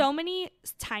there's head. so many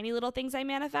tiny little things I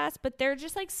manifest, but they're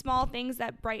just like small things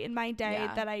that brighten my day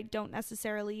that I don't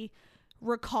necessarily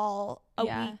recall a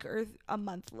week or a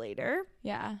month later.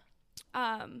 Yeah.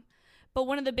 But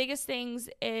one of the biggest things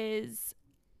is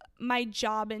my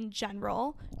job in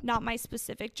general, not my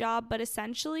specific job, but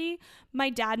essentially my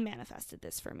dad manifested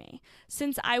this for me.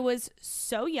 Since I was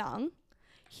so young,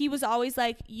 he was always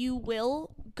like, you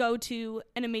will go to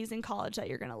an amazing college that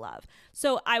you're going to love.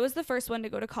 So I was the first one to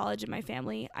go to college in my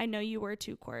family. I know you were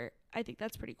too, Court. I think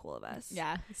that's pretty cool of us.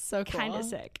 Yeah, so cool. Kind of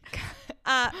sick.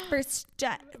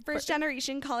 First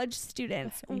generation college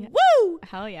students. Yeah. Woo!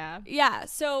 Hell yeah. Yeah.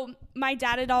 So my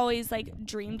dad had always like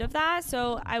dreamed of that.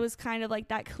 So I was kind of like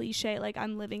that cliche, like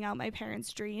I'm living out my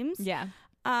parents' dreams. Yeah.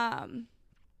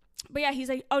 But yeah, he's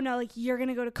like, oh no, like you're going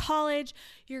to go to college.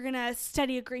 You're going to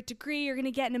study a great degree. You're going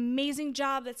to get an amazing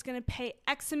job that's going to pay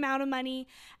X amount of money,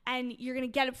 and you're going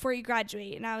to get it before you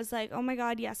graduate. And I was like, oh my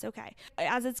God, yes. Okay.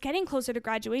 As it's getting closer to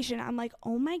graduation, I'm like,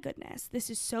 oh my goodness, this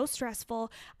is so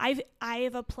stressful. I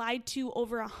have applied to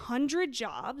over 100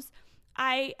 jobs.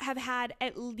 I have had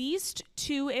at least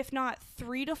 2, if not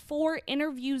 3 to 4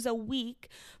 interviews a week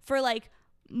for like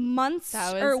months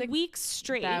or weeks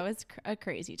straight. That was a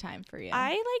crazy time for you.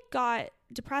 I like got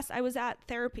depressed. I was at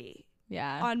therapy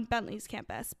on Bentley's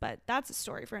campus, but that's a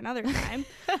story for another time.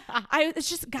 It's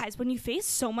just, guys, when you face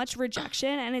so much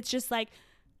rejection, and it's just like,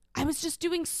 I was just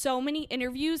doing so many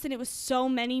interviews and it was so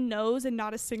many no's and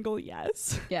not a single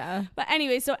yes. Yeah. But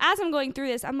anyway, so as I'm going through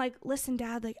this, I'm like, listen,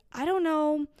 Dad, like, I don't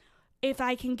know if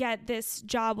I can get this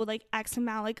job with like X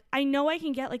amount. Like, I know I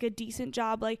can get like a decent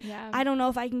job. Like, I don't know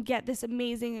if I can get this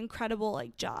amazing, incredible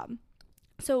like job.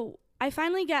 So I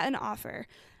finally get an offer,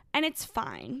 and it's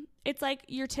fine. It's like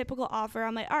your typical offer.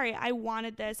 I'm like, all right, I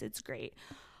wanted this. It's great.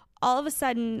 All of a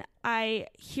sudden, I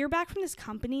hear back from this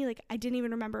company like I didn't even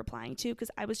remember applying to,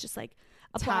 because I was just like,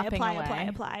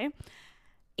 apply.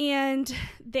 And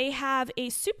they have a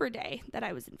super day that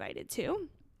I was invited to.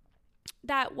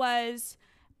 That was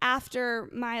after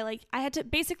my, like, I had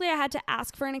to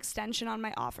ask for an extension on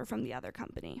my offer from the other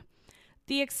company.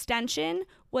 The extension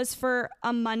was for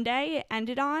a Monday it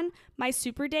ended on. My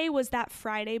super day was that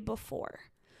Friday before.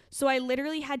 So I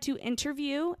literally had to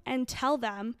interview and tell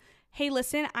them, hey,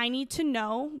 listen, I need to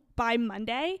know by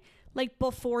Monday, like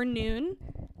before noon.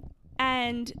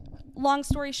 And long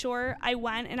story short, I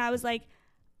went and I was like,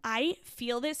 I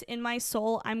feel this in my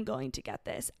soul. I'm going to get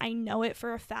this. I know it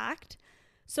for a fact.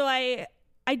 So I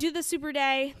do the super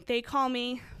day. They call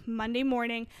me Monday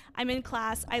morning. I'm in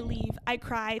class. I leave. I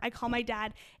cry. I call my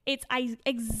dad. It's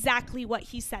exactly what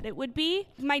he said it would be.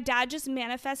 My dad just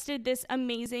manifested this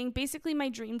amazing, basically my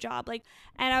dream job. Like,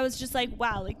 and I was just like,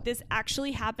 wow, like this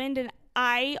actually happened. And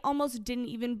I almost didn't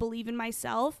even believe in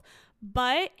myself.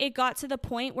 But it got to the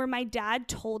point where my dad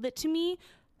told it to me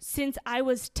since I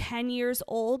was 10 years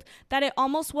old, that it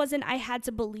almost wasn't I had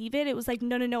to believe it. It was like,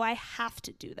 no, I have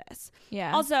to do this.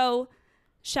 Yeah. Also,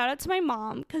 shout out to my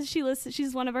mom, because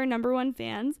she's one of our number 1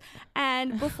 fans.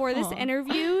 And before this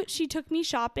interview, she took me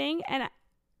shopping, and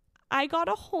I got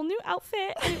a whole new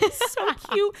outfit and it was so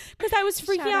cute because I was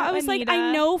freaking out. I was Anita. like,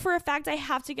 I know for a fact I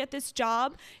have to get this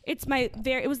job. It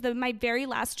was my very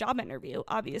last job interview,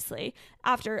 obviously,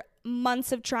 after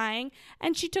months of trying.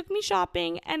 And she took me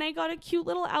shopping and I got a cute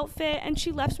little outfit and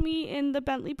she left me in the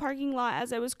Bentley parking lot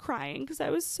as I was crying because I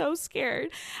was so scared.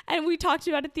 And we talked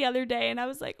about it the other day and I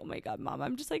was like, oh my God, Mom,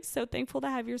 I'm just like so thankful to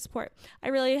have your support. I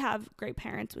really have great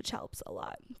parents, which helps a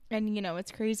lot. And you know,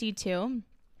 it's crazy too.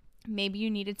 Maybe you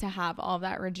needed to have all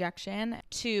that rejection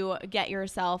to get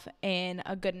yourself in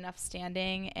a good enough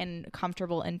standing and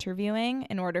comfortable interviewing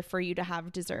in order for you to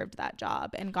have deserved that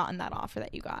job and gotten that offer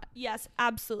that you got. Yes,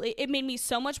 absolutely. It made me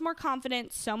so much more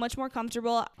confident, so much more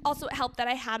comfortable. Also, it helped that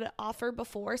I had an offer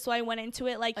before. So I went into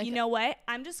it like, you know what?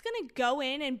 I'm just going to go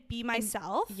in and be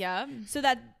myself. Yeah. So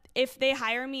that if they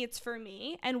hire me, it's for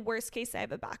me. And worst case, I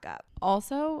have a backup.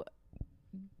 Also,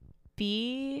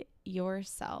 be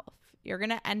yourself. You're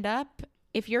going to end up,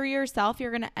 if you're yourself,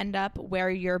 you're going to end up where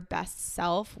your best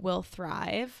self will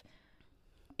thrive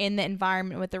in the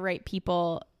environment with the right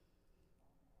people.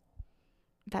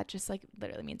 That just like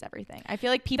literally means everything. I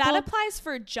feel like people. That applies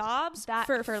for jobs,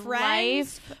 for friends,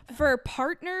 life, for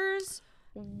partners,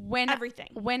 everything.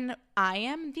 When I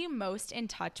am the most in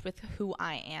touch with who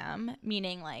I am,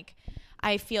 meaning like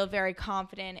I feel very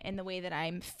confident in the way that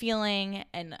I'm feeling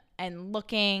and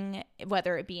looking,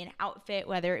 whether it be an outfit,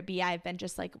 whether it be I've been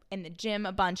just like in the gym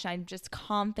a bunch, I'm just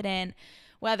confident,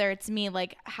 whether it's me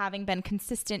like having been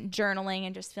consistent journaling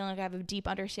and just feeling like I have a deep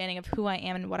understanding of who I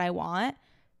am and what I want.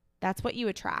 That's what you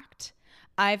attract.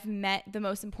 I've met the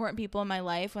most important people in my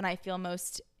life when I feel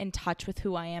most in touch with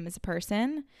who I am as a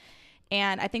person.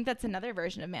 And I think that's another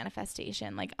version of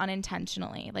manifestation, like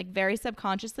unintentionally, like very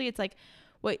subconsciously. It's like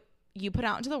what you put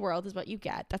out into the world is what you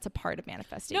get. That's a part of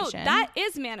manifestation. No, that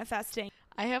is manifesting.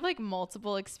 I have like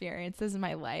multiple experiences in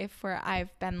my life where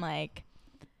I've been like,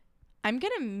 I'm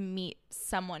going to meet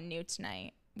someone new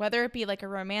tonight, whether it be like a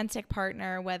romantic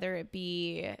partner, whether it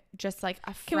be just like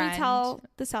a friend. Can we tell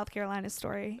the South Carolina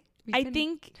story? I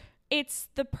think it's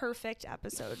the perfect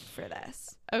episode for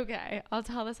this. Okay, I'll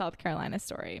tell the South Carolina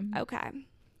story. Okay.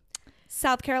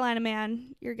 South Carolina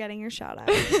man, you're getting your shout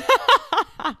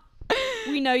out.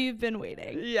 We know you've been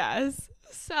waiting. Yes.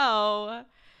 So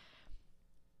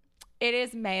it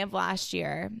is May of last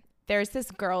year. There's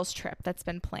this girls' trip that's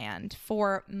been planned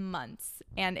for months.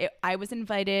 And I was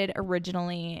invited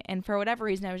originally. And for whatever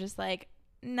reason, I was just like,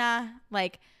 nah,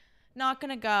 like not going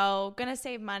to go, going to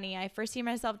save money. I foresee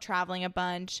myself traveling a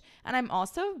bunch. And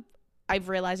I've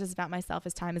realized this about myself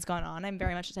as time has gone on. I'm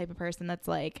very much the type of person that's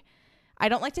like, I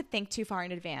don't like to think too far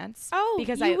in advance. Oh,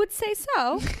 because I would say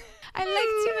so. I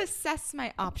like to assess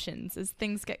my options as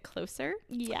things get closer.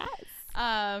 Yes.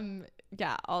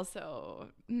 Yeah, also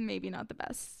maybe not the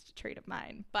best trait of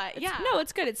mine, but No,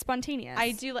 it's good. It's spontaneous.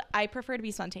 I prefer to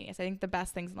be spontaneous. I think the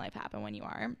best things in life happen when you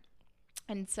are.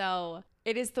 And so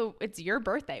it's your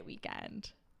birthday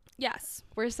weekend. Yes.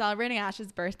 We're celebrating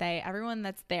Ash's birthday. Everyone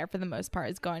that's there for the most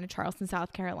part is going to Charleston,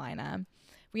 South Carolina.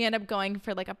 We end up going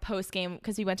for like a post game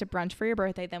because we went to brunch for your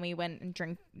birthday. Then we went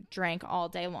and drank all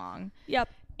day long. Yep.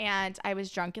 And I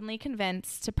was drunkenly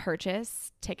convinced to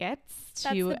purchase tickets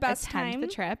That's to the best attend time the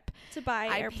trip. To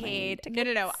buy airplane tickets.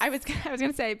 No. I was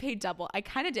gonna say I paid double. I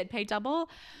kind of did pay double,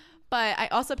 but I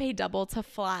also paid double to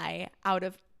fly out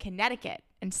of Connecticut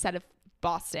instead of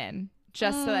Boston,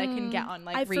 just so that I can get on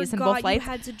like reasonable flights. You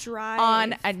had to drive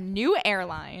on a new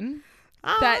airline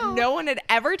that no one had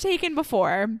ever taken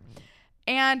before.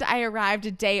 And I arrived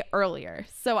a day earlier,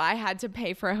 so I had to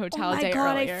pay for a hotel a day earlier.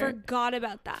 Oh my God, I forgot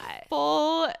about that.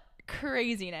 Full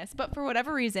craziness. But for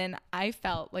whatever reason, I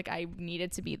felt like I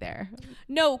needed to be there.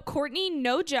 No, Courtney,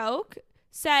 no joke,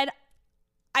 said,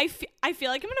 I feel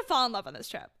like I'm going to fall in love on this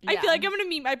trip. Yeah. I feel like I'm going to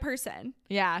meet my person.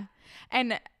 Yeah.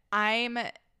 And I'm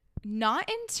not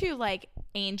into like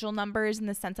angel numbers in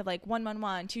the sense of like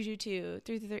 111, 222,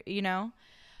 333, you know?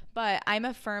 But I'm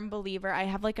a firm believer. I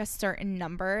have like a certain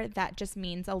number that just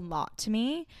means a lot to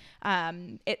me.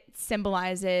 It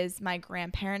symbolizes my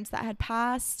grandparents that had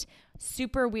passed.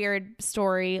 Super weird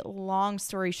story. Long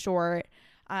story short,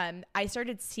 I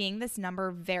started seeing this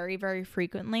number very, very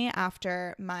frequently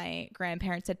after my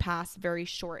grandparents had passed, very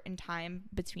short in time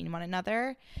between one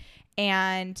another.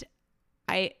 And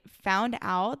I found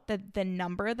out that the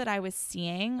number that I was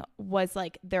seeing was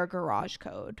like their garage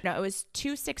code. No, it was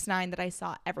 269 that I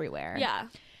saw everywhere. Yeah.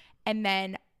 And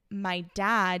then my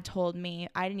dad told me,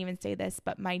 I didn't even say this,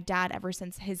 but my dad, ever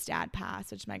since his dad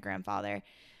passed, which is my grandfather,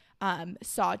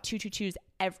 saw 222s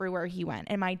everywhere he went.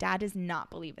 And my dad does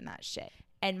not believe in that shit.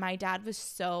 And my dad was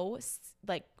so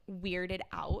like weirded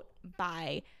out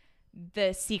by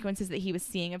the sequences that he was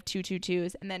seeing of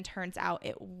 222s, and then turns out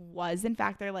it was in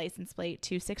fact their license plate.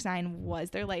 269 was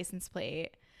their license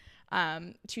plate.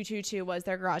 222 was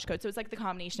their garage code. So it's like the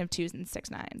combination of 2s and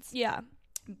 69s. Yeah.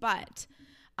 But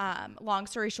long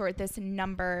story short, this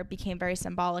number became very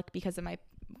symbolic because of my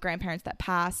grandparents that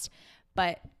passed.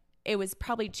 But it was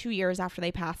probably 2 years after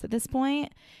they passed at this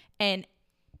point. And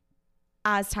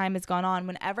as time has gone on,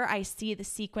 whenever I see the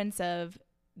sequence of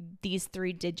these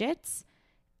 3 digits,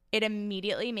 it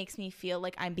immediately makes me feel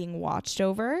like I'm being watched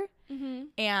over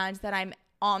and that I'm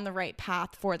on the right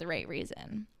path for the right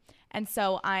reason. And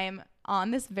so I'm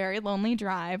on this very lonely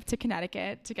drive to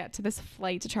Connecticut to get to this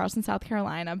flight to Charleston, South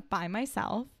Carolina by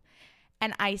myself.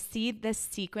 And I see this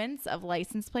sequence of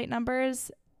license plate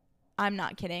numbers. I'm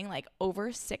not kidding, like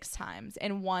over 6 times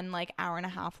in one like hour and a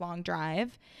half long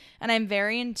drive. And I'm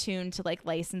very in tune to like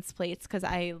license plates because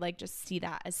I like just see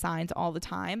that as signs all the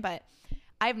time. But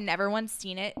I've never once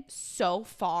seen it so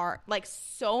far, like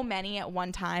so many at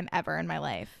one time ever in my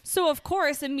life. So of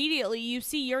course, immediately you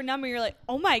see your number, you're like,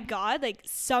 oh my God, like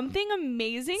something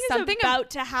amazing is about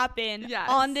to happen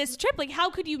on this trip. Like, how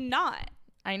could you not?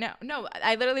 I know. No,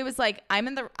 I literally was like, I'm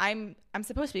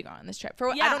supposed to be going on this trip.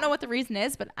 I don't know what the reason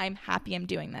is, but I'm happy I'm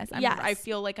doing this. I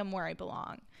feel like I'm where I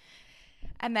belong.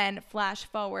 And then flash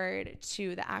forward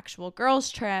to the actual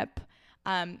girls trip.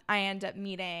 I end up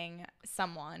meeting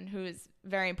someone who is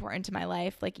very important to my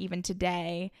life. Like even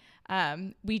today,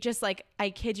 we just like,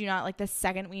 I kid you not, like the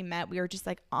second we met, we were just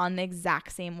like on the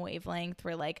exact same wavelength.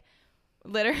 We're like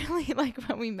literally like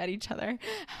when we met each other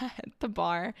at the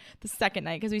bar the second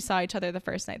night, because we saw each other the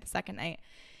first night, the second night,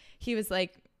 he was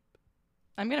like,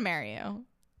 I'm going to marry you.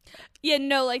 Yeah,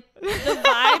 no, like the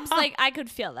vibes, like I could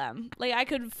feel them. Like I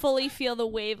could fully feel the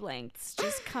wavelengths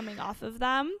just coming off of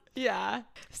them. Yeah.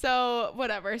 So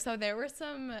whatever. So there was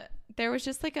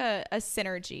just like a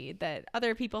synergy that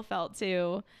other people felt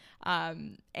too.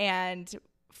 And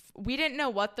we didn't know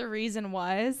what the reason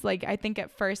was. Like, I think at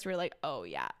first we were like, oh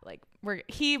yeah, like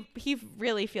he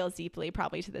really feels deeply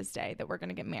probably to this day that we're going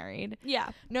to get married.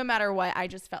 Yeah. No matter what, I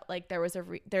just felt like there's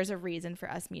a reason for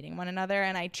us meeting one another.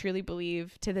 And I truly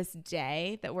believe to this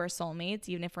day that we're soulmates,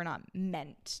 even if we're not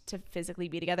meant to physically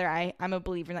be together. I'm a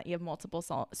believer that you have multiple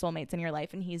soulmates in your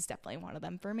life, and he's definitely one of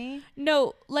them for me.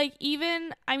 No, like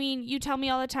even, I mean, you tell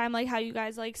me all the time, like how you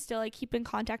guys like still like keep in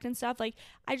contact and stuff. Like,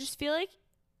 I just feel like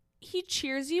he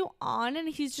cheers you on, and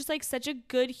he's just like such a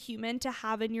good human to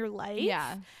have in your life.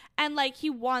 Yeah. And like he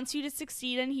wants you to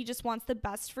succeed, and he just wants the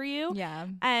best for you. Yeah.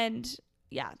 And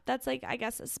yeah, that's like, I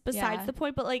guess besides the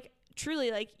point, but like truly,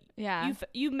 like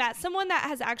you met someone that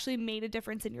has actually made a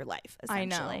difference in your life,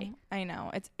 essentially. I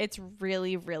know. It's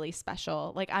really, really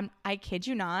special. Like I kid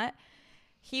you not,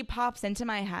 he pops into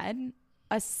my head.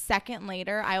 A second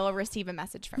later, I will receive a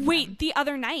message from him. The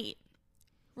other night.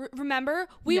 Remember?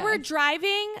 We were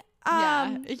driving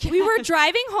we were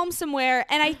driving home somewhere,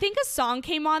 and I think a song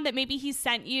came on that maybe he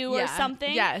sent you or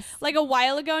something. Yes. Like a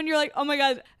while ago, and you're like, oh my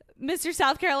God, Mr.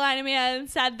 South Carolina man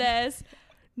said this.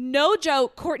 No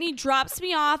joke. Courtney drops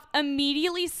me off,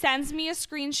 immediately sends me a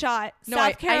screenshot.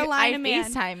 South Carolina man. I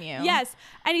FaceTime you. Yes.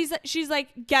 And she's like,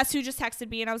 guess who just texted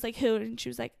me? And I was like, who? And she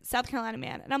was like, South Carolina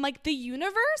man. And I'm like, the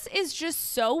universe is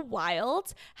just so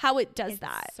wild how it does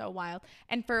that. So wild.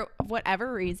 And for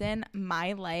whatever reason,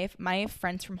 my life, my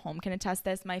friends from home can attest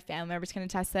this. My family members can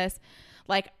attest this.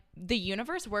 Like, the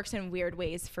universe works in weird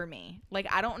ways for me. Like,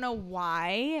 I don't know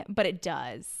why, but it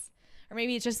does. Or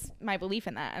maybe it's just my belief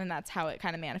in that, and that's how it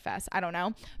kind of manifests. I don't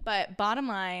know. But bottom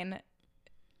line,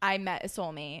 I met a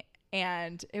soulmate,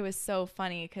 and it was so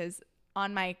funny because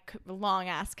on my long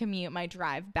ass commute, my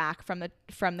drive back from the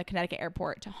Connecticut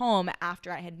airport to home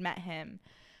after I had met him,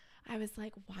 I was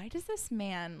like, why does this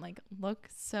man like look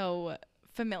so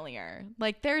familiar?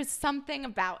 Like, there's something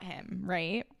about him,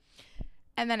 right?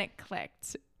 And then it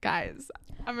clicked. Guys,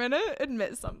 I'm going to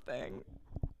admit something.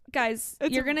 Guys,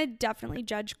 you're going to definitely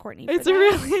judge Courtney for It's this,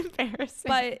 really embarrassing.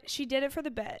 But she did it for the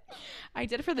bit. I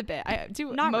did it for the bit. I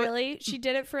do Not really. She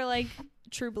did it for like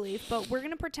true belief, but we're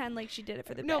going to pretend like she did it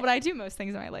for the bit. No, but I do most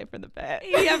things in my life for the bit.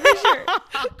 Yeah, for sure.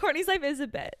 Courtney's life is a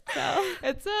bit. So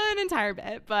it's an entire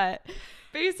bit, but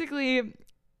basically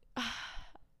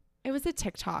it was a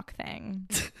TikTok thing.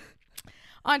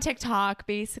 On TikTok,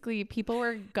 basically people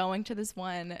were going to this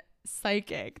one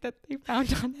psychic that they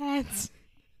found on Etsy.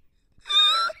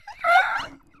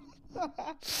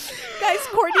 Guys,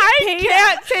 Courtney, I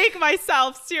can't take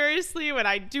myself seriously when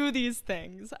I do these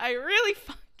things. I really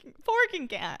fucking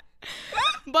can't.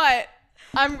 But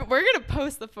we're gonna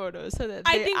post the photos so that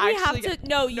I think we have to.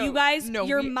 No, you guys,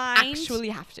 your mind actually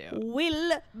have to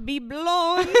will be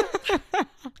blown.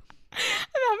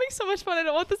 I'm having so much fun. I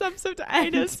don't want this episode to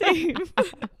end. I know, same.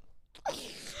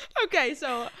 Okay,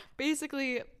 so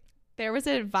basically there was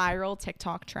a viral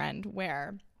TikTok trend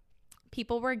where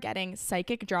people were getting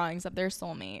psychic drawings of their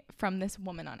soulmate from this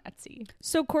woman on Etsy.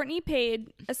 So Courtney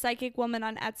paid a psychic woman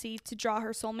on Etsy to draw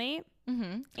her soulmate.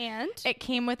 Mm-hmm. And? It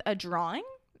came with a drawing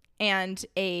and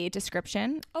a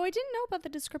description. Oh, I didn't know about the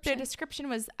description. The description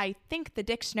was, I think, the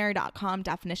dictionary.com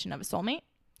definition of a soulmate.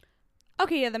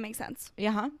 Okay, yeah, that makes sense.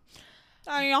 Yeah.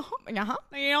 Yeah. Yeah.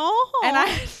 And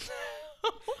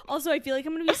And also, I feel like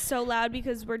I'm going to be so loud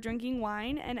because we're drinking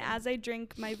wine. And as I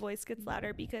drink, my voice gets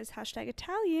louder because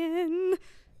 #Italian.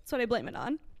 That's what I blame it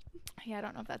on. Yeah, I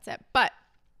don't know if that's it, but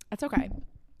it's okay.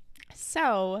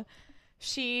 So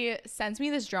she sends me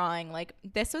this drawing. Like,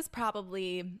 this was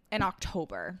probably in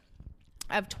October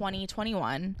of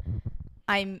 2021.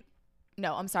 I'm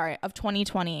sorry, of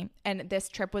 2020. And this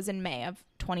trip was in May of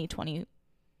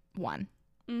 2021.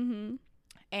 Mm-hmm.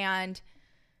 And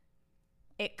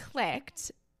it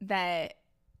clicked that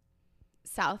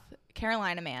South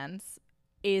Carolina man's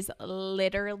is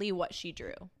literally what she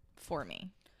drew for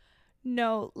me.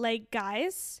 No, like,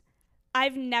 guys,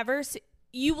 I've never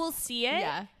you will see it.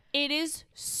 Yeah. It is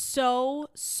so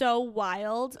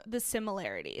wild, the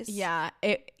similarities. Yeah.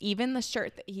 Even the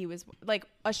shirt that he was, like,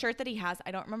 a shirt that he has,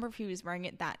 I don't remember if he was wearing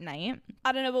it that night.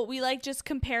 I don't know, but we, like, just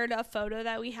compared a photo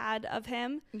that we had of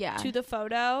him to the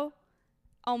photo.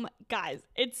 Oh my, guys,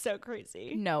 it's so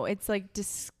crazy. No, it's, like,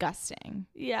 disgusting.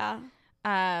 Yeah.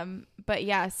 But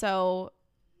yeah, so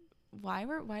why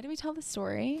did we tell the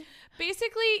story?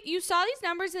 Basically, you saw these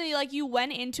numbers and you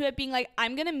went into it being like,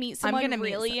 I'm gonna meet someone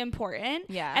really important.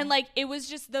 Yeah. And like, it was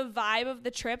just the vibe of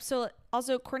the trip. So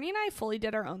also, Courtney and I fully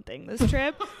did our own thing this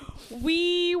trip.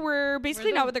 We were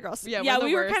basically not with the girls. Yeah,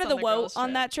 we were kind of the woe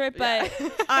on that trip, but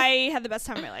I had the best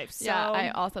time of my life. So yeah, I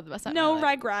also had the best time. No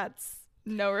regrets.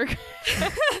 No regrets.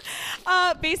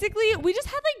 Basically, we just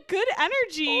had like good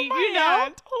energy.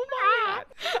 Oh my God.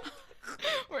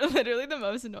 We're literally the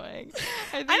most annoying.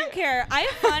 I don't care. I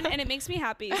have fun and it makes me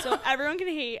happy. So everyone can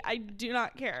hate. I do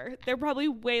not care. They're probably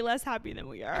way less happy than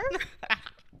we are.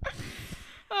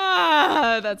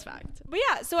 That's fact. But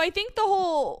yeah, so I think the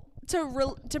whole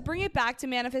to bring it back to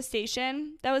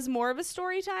manifestation, that was more of a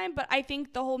story time. But I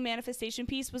think the whole manifestation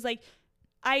piece was like,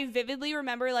 I vividly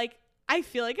remember like, I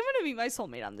feel like I'm going to meet my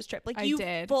soulmate on this trip. Like, I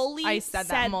said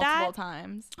that multiple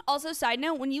times. Also, side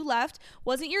note, when you left,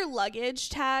 wasn't your luggage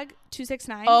tag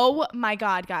 269? Oh my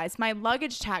God, guys. My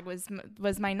luggage tag was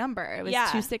my number. It was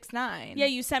 269. Yeah,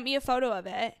 you sent me a photo of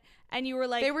it. And you were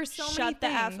like, there were so shut the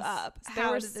F up.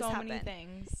 How did this happen? Many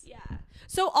things. Yeah.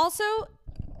 So also,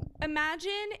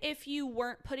 imagine if you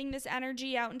weren't putting this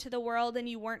energy out into the world and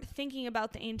you weren't thinking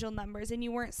about the angel numbers and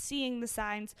you weren't seeing the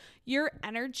signs, your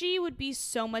energy would be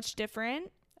so much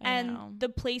different. And the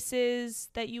places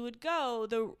that you would go,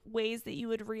 the ways that you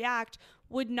would react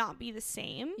would not be the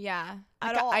same. Yeah.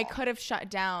 At all. I could have shut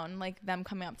down like them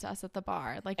coming up to us at the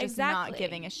bar. Like just not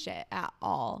giving a shit at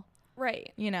all.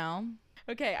 Right. You know?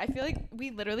 Okay. I feel like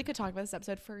we literally could talk about this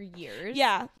episode for years.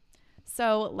 Yeah.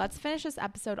 So let's finish this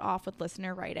episode off with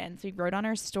listener write-ins. We wrote on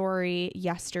our story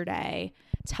yesterday.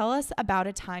 Tell us about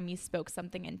a time you spoke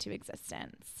something into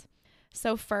existence.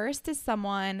 So first is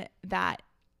someone that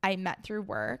I met through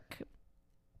work.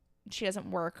 She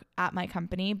doesn't work at my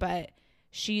company, but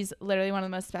she's literally one of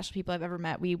the most special people I've ever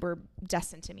met. We were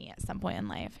destined to meet at some point in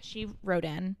life. She wrote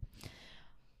in,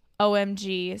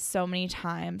 OMG, so many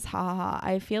times. Ha ha ha.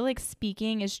 I feel like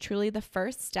speaking is truly the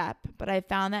first step, but I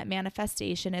found that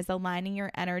manifestation is aligning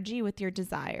your energy with your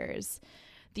desires.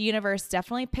 The universe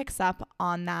definitely picks up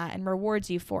on that and rewards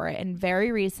you for it. And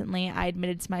very recently, I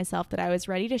admitted to myself that I was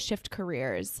ready to shift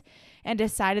careers and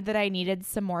decided that I needed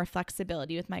some more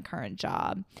flexibility with my current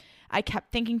job. I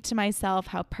kept thinking to myself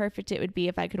how perfect it would be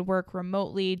if I could work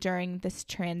remotely during this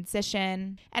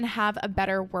transition and have a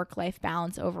better work-life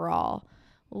balance overall.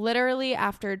 Literally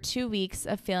after 2 weeks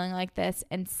of feeling like this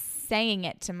and saying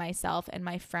it to myself and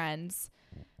my friends,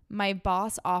 my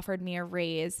boss offered me a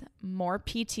raise, more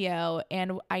PTO,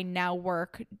 and I now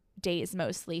work days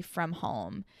mostly from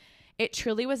home. It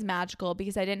truly was magical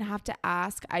because I didn't have to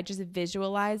ask. I just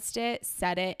visualized it,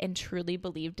 said it, and truly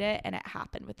believed it, and it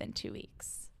happened within 2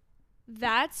 weeks.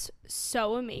 That's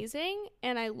so amazing,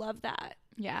 and I love that.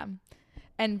 Yeah.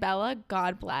 And Bella,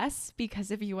 God bless,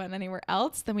 because if you went anywhere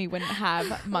else, then we wouldn't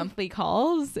have monthly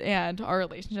calls and our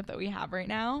relationship that we have right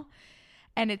now.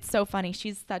 And it's so funny.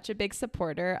 She's such a big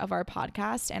supporter of our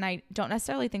podcast. And I don't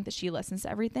necessarily think that she listens to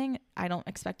everything. I don't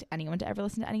expect anyone to ever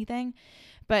listen to anything.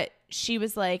 But she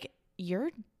was like,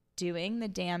 you're doing the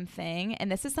damn thing.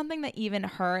 And this is something that even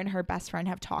her and her best friend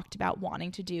have talked about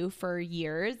wanting to do for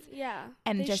years. Yeah.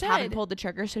 And just haven't pulled the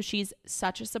trigger. So she's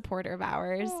such a supporter of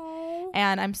ours. Aww.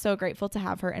 And I'm so grateful to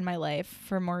have her in my life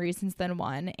for more reasons than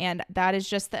one. And that is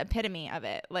just the epitome of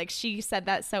it. Like, she said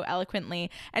that so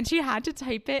eloquently. And she had to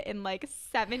type it in like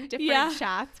 7 different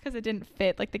chats because it didn't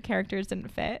fit. Like, the characters didn't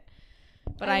fit.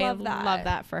 But I love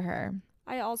that for her.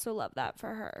 I also love that for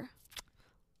her.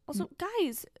 Also,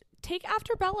 guys, take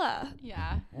after Bella.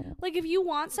 Yeah. Like, if you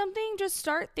want something, just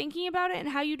start thinking about it and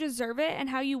how you deserve it and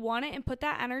how you want it, and put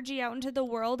that energy out into the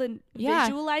world and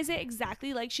visualize it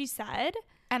exactly like she said.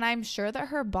 And I'm sure that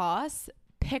her boss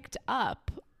picked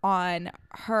up on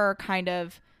her kind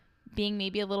of being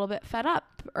maybe a little bit fed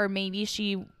up, or maybe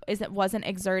she wasn't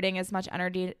exerting as much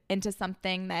energy into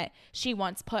something that she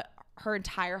once put her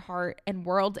entire heart and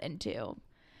world into.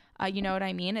 You know what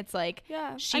I mean? It's like,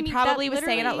 she probably was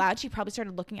saying it out loud. She probably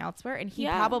started looking elsewhere, and he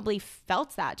probably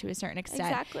felt that to a certain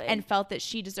extent and felt that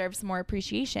she deserves more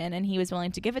appreciation, and he was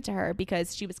willing to give it to her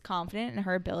because she was confident in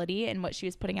her ability and what she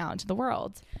was putting out into the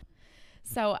world.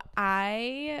 So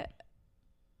I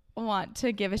want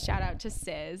to give a shout out to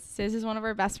Sis. Sis is one of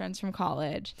our best friends from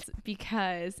college,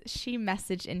 because she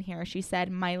messaged in here. She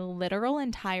said, my literal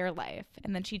entire life.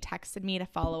 And then she texted me to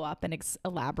follow up and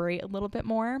elaborate a little bit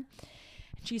more.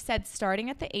 She said, starting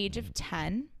at the age of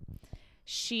 10,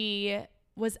 she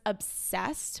was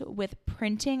obsessed with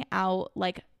printing out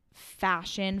like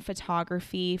fashion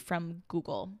photography from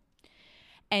Google.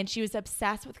 And she was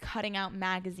obsessed with cutting out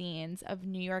magazines of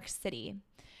New York City.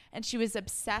 And she was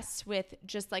obsessed with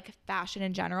just like fashion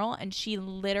in general. And she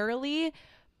literally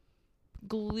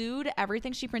glued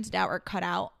everything she printed out or cut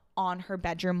out on her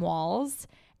bedroom walls.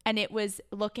 And it was,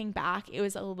 looking back, it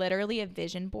was literally a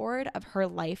vision board of her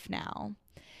life now.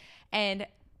 And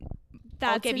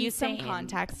I'll give you some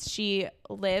context. She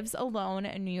lives alone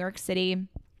in New York City.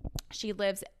 She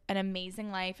lives an amazing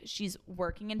life. She's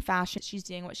working in fashion. She's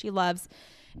doing what she loves.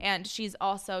 And she's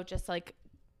also just like,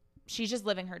 she's just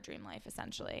living her dream life,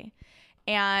 essentially.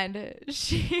 And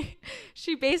she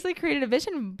basically created a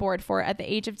vision board for it at the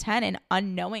age of 10 and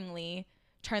unknowingly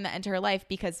turned that into her life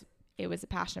because it was a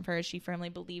passion of hers. She firmly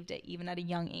believed it even at a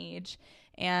young age.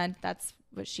 And that's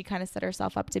what she kind of set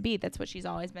herself up to be. That's what she's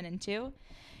always been into.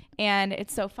 And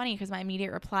it's so funny because my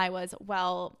immediate reply was,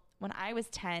 well, when I was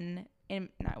 10, no,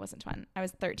 I wasn't 10. I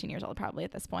was 13 years old probably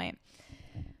at this point.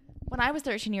 When I was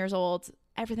 13 years old,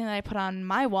 everything that I put on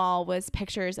my wall was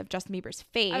pictures of Justin Bieber's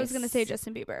face. I was going to say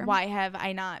Justin Bieber. Why have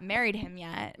I not married him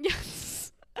yet?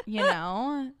 Yes. You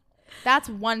know? That's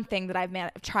one thing that I've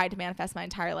tried to manifest my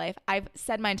entire life. I've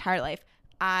said my entire life,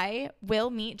 I will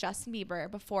meet Justin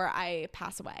Bieber before I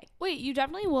pass away. Wait, you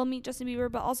definitely will meet Justin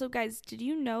Bieber, but also, guys, did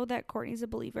you know that Courtney's a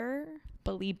believer?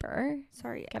 Belieber?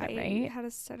 Sorry, Get it I right? had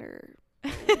a stutter.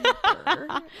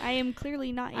 I am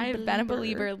clearly not a believer. I've been a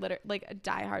believer, like a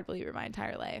diehard believer my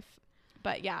entire life.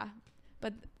 But yeah.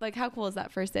 But like, how cool is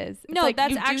that for Sis? No, like,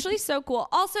 that's actually so cool.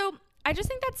 Also, I just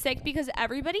think that's sick because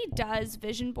everybody does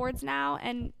vision boards now.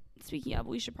 And speaking of,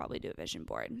 we should probably do a vision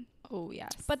board. Oh,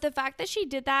 yes. But the fact that she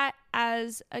did that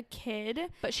as a kid.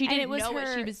 But she didn't know what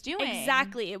she was doing.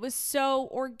 Exactly. It was so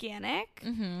organic.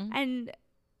 Mm-hmm. And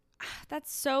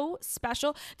that's so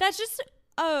special. That's just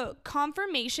a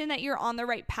confirmation that you're on the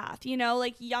right path. You know,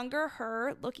 like younger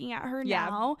her looking at her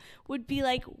now would be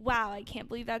like, wow, I can't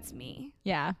believe that's me.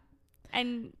 Yeah.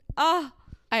 And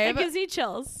it gives me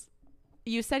chills.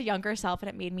 You said younger self and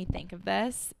it made me think of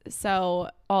this. So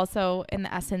also in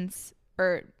the essence,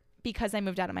 or because I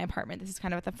moved out of my apartment, this is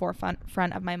kind of at the forefront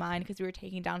of my mind because we were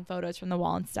taking down photos from the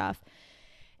wall and stuff.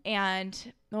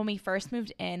 And when we first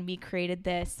moved in, we created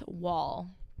this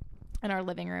wall in our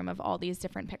living room of all these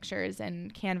different pictures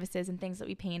and canvases and things that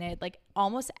we painted. Like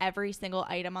almost every single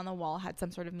item on the wall had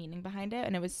some sort of meaning behind it,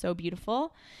 and it was so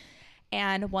beautiful.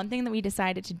 And one thing that we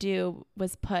decided to do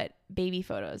was put baby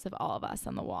photos of all of us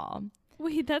on the wall.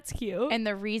 Wait, that's cute. And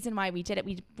the reason why we did it,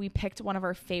 we picked one of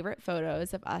our favorite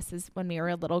photos of us is when we were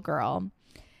a little girl.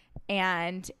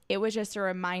 And it was just a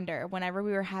reminder whenever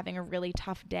we were having a really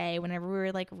tough day, whenever we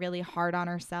were like really hard on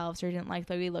ourselves or didn't like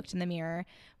the way we looked in the mirror,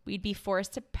 we'd be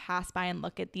forced to pass by and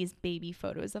look at these baby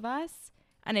photos of us.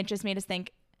 And it just made us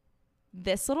think,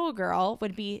 this little girl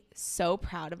would be so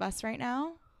proud of us right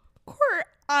now. Court,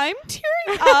 I'm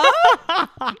tearing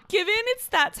up given it's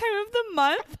that time of the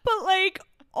month, but like,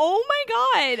 oh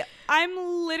my God,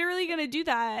 I'm literally going to do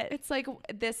that. It's like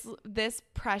this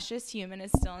precious human is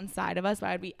still inside of us.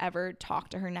 Why would we ever talk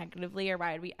to her negatively, or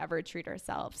why would we ever treat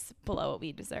ourselves below what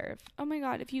we deserve? Oh my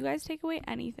God, if you guys take away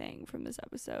anything from this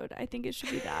episode, I think it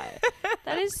should be that.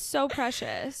 That is so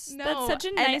precious. No, that's such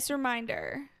a nice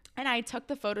reminder. And I took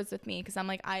the photos with me because I'm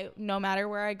like, no matter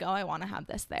where I go, I want to have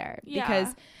this there. Yeah.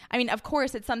 Because, I mean, of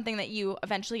course, it's something that you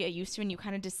eventually get used to and you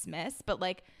kind of dismiss. But,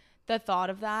 like, the thought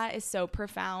of that is so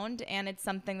profound. And it's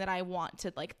something that I want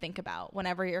to, like, think about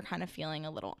whenever you're kind of feeling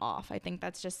a little off. I think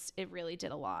that's just, it really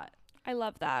did a lot. I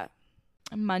love that.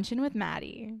 Munching with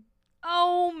Maddie.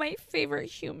 Oh, my favorite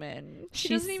human. She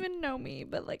She's- doesn't even know me,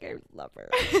 but like I love her.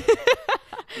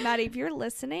 Maddie, if you're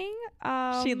listening,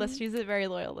 She's a very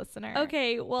loyal listener.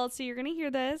 Okay, well, so you're gonna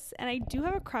hear this, and I do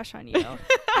have a crush on you.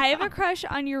 I have a crush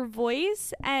on your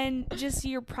voice and just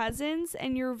your presence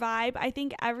and your vibe. I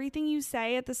think everything you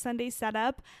say at the Sunday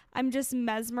setup, I'm just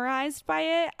mesmerized by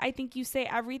it. I think you say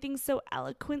everything so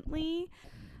eloquently.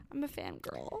 I'm a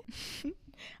fangirl.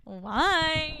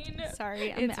 Wine.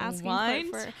 Sorry, I'm It's asking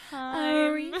wine for a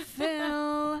time.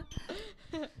 refill.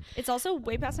 It's also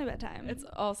way past my bedtime. It's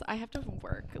also, I have to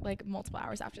work like multiple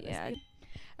hours after this. Yeah.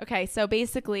 Okay, so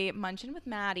basically, Munchin' with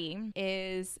Maddie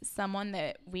is someone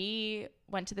that we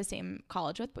went to the same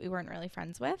college with, but we weren't really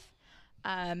friends with.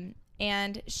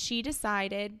 And she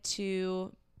decided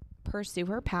to pursue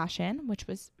her passion, which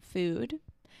was food.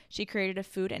 She created a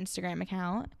food Instagram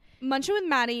account. Munchin' with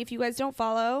Maddie, if you guys don't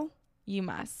follow, You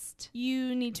must.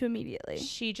 you need to immediately.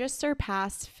 She just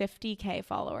surpassed 50K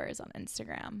followers on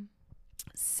Instagram.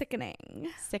 Sickening.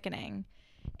 Sickening.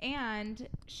 And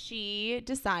she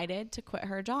decided to quit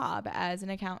her job as an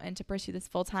accountant to pursue this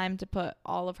full time, to put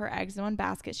all of her eggs in one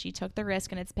basket. She took the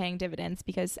risk and it's paying dividends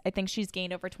because I think she's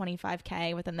gained over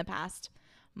 25K within the past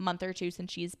month or two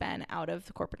since she's been out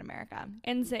of corporate America.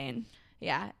 Insane.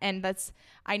 Yeah. And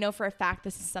I know for a fact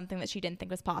this is something that she didn't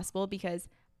think was possible because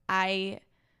I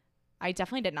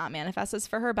definitely did not manifest this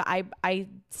for her, but I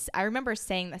remember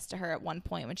saying this to her at one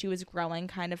point when she was growing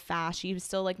kind of fast. She was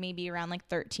still like maybe around like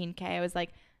 13K. I was like,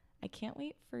 I can't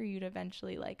wait for you to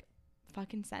eventually like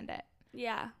fucking send it.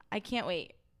 Yeah. I can't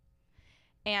wait.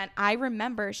 And I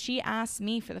remember she asked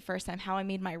me for the first time how I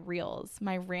made my reels,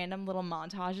 my random little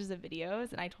montages of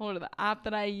videos. And I told her the app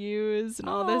that I use and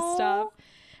all this stuff.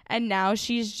 And now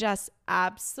she's just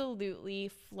absolutely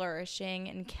flourishing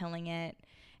and killing it.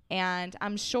 And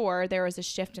I'm sure there was a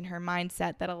shift in her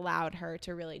mindset that allowed her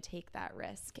to really take that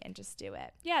risk and just do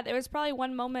it. Yeah, there was probably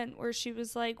one moment where she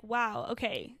was like, wow,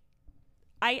 okay,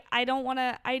 I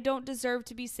don't deserve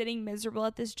to be sitting miserable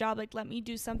at this job. Like, let me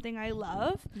do something I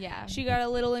love. Yeah. She got a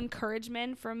little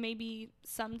encouragement from maybe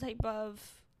some type of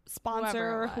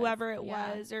sponsor or whoever it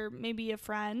was, or maybe a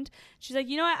friend. She's like,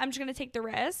 you know what? I'm just going to take the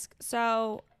risk.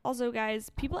 So also,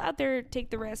 guys, people out there take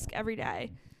the risk every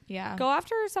day. Yeah. Go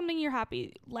after something you're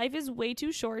happy. Life is way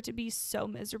too short to be so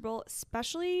miserable,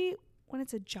 especially when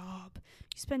it's a job.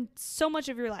 You spend so much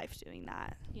of your life doing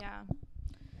that. Yeah.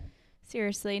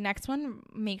 Seriously, next one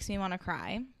makes me want to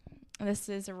cry. This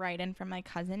is a write-in from my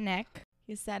cousin Nick.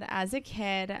 He said, as a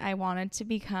kid, I wanted to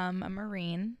become a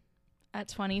Marine. At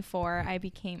 24, I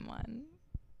became one.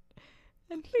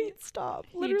 And wait, stop.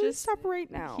 Literally stop right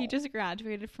now. He just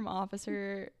graduated from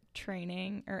officer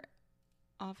training camp,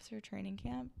 officer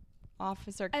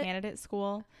candidate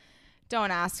school.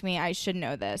 Don't ask me. I should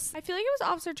know this. I feel like it was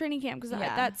officer training camp because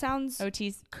that sounds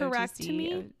correct OTC, to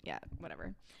me. Yeah,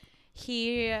 whatever.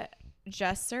 He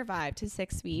just survived his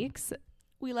 6 weeks.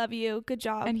 We love you. Good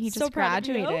job. And he just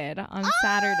graduated on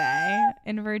Saturday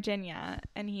in Virginia.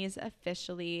 And he's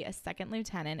officially a second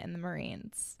lieutenant in the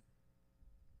Marines.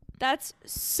 That's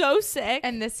so sick.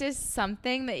 And this is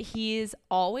something that he's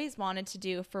always wanted to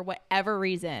do for whatever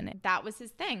reason. That was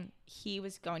his thing. He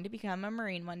was going to become a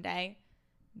Marine one day.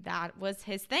 That was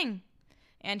his thing.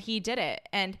 And he did it.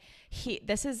 And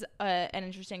this is an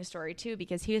interesting story too,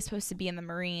 because he was supposed to be in the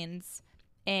Marines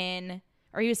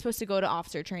he was supposed to go to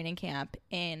officer training camp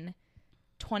in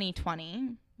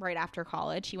 2020, right after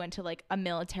college. He went to like a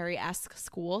military-esque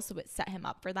school, so it set him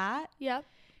up for that. Yep.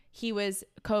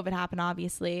 COVID happened,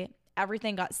 obviously.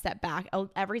 Everything got set back.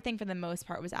 Everything for the most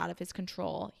part was out of his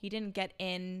control. He didn't get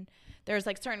in. There's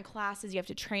like certain classes you have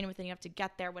to train with and you have to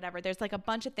get there, whatever. There's like a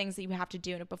bunch of things that you have to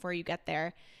do before you get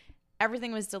there.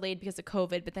 Everything was delayed because of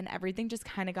COVID, but then everything just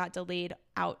kind of got delayed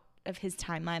out of his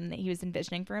timeline that he was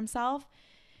envisioning for himself.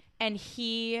 And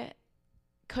he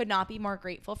could not be more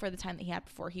grateful for the time that he had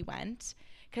before he went,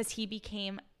 because he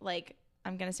became like,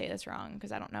 I'm going to say this wrong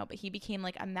because I don't know, but he became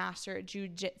like a master at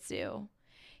jiu-jitsu.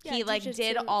 Yeah, he like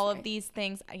did all of these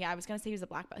things. Yeah, I was going to say he was a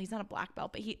black belt. He's not a black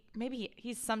belt, but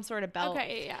he's some sort of belt.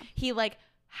 Okay, yeah. He like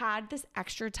had this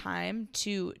extra time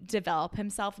to develop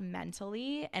himself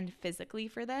mentally and physically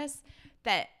for this,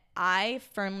 that I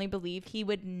firmly believe he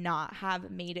would not have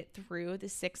made it through the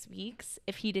 6 weeks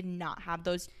if he did not have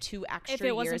those 2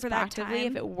 extra years practically,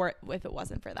 if it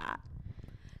wasn't for that.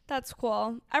 That's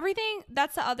cool. Everything,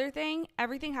 that's the other thing.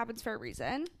 Everything happens for a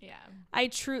reason. Yeah.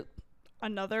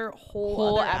 Another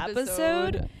whole other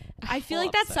episode. I feel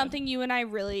like that's episode. something you and I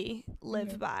really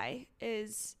live by,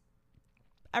 is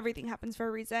everything happens for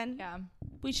a reason. Yeah.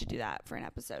 We should do that for an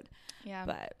episode. Yeah.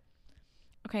 But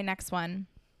okay, next one.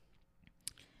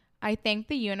 I thank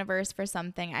the universe for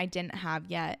something I didn't have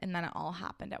yet, and then it all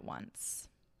happened at once.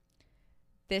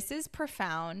 This is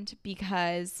profound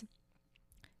because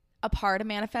a part of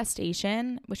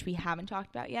manifestation, which we haven't talked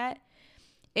about yet,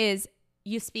 is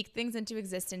you speak things into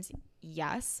existence,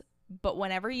 yes, but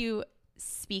whenever you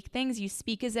speak things, you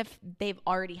speak as if they've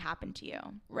already happened to you.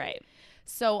 right.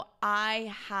 So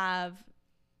I have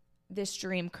this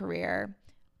dream career.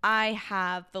 I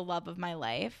have the love of my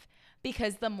life,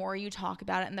 because the more you talk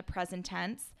about it in the present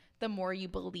tense, the more you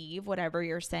believe whatever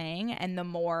you're saying, and the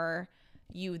more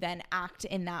you then act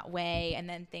in that way, and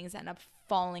then things end up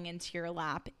falling into your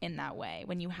lap in that way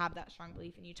when you have that strong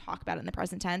belief and you talk about it in the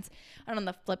present tense. And on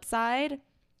the flip side,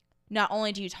 not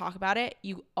only do you talk about it,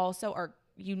 you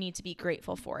need to be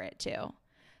grateful for it too.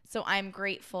 So I'm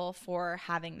grateful for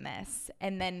having this,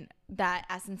 and then that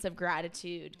essence of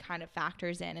gratitude kind of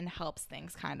factors in and helps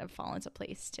things kind of fall into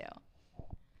place too.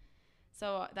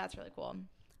 So that's really cool.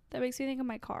 That makes me think of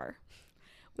my car,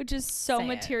 which is so Say it.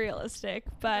 materialistic,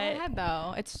 Go but ahead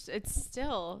though. It's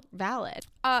still valid.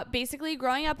 basically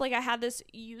growing up, like I had this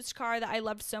used car that I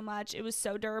loved so much. It was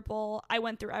so durable. I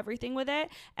went through everything with it,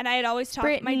 and I had always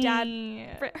talked to my dad.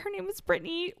 Her name was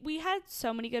Brittany. We had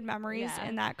so many good memories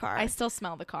in that car. I still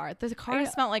smell the car. The car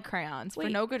smelled like crayons for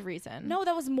Wait. no good reason. No,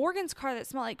 that was Morgan's car that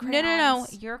smelled like crayons. No.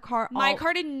 Your car. My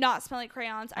car did not smell like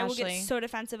crayons. I will Ashley. get so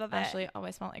defensive of it. Ashley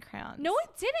always smelled like crayons. No, it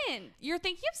didn't. You're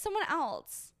thinking of someone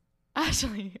else.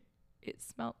 Ashley, it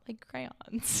smelled like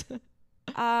crayons.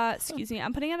 Excuse me.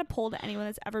 I'm putting out a poll to anyone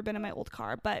that's ever been in my old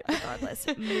car, but regardless,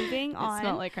 moving on. It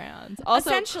smelled like crayons. Also,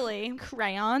 essentially,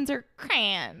 crayons or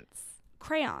crayons?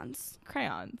 crayons.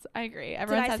 Crayons. I agree. Did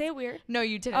I say it weird? No,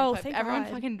 you didn't. Oh, but thank everyone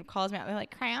God. fucking calls me out. They're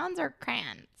like, crayons or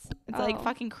crayons? It's like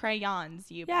fucking crayons,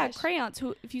 you Yeah, bitch. crayons.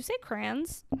 If you say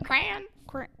crayons, Crayon.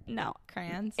 no.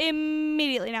 Crayons.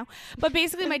 Immediately no. But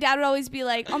basically my dad would always be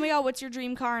like, oh my God, what's your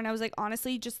dream car? And I was like,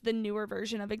 honestly, just the newer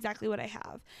version of exactly what I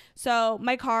have. So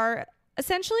my car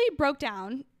essentially broke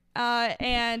down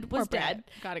and was dead.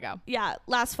 Gotta go. Yeah,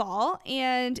 last fall.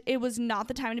 And it was not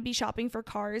the time to be shopping for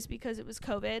cars because it was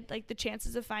COVID. Like the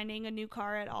chances of finding a new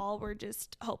car at all were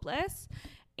just hopeless.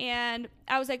 And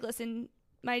I was like, listen,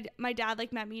 my dad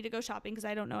like met me to go shopping because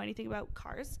I don't know anything about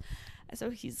cars. So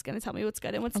he's going to tell me what's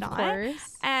good and what's not. Of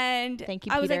course. And thank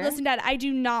you, I was Peter. like, listen, Dad, I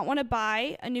do not want to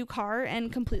buy a new car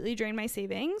and completely drain my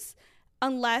savings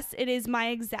unless it is my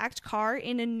exact car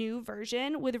in a new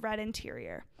version with red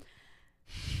interior.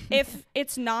 If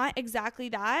it's not exactly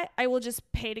that, I will just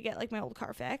pay to get like my old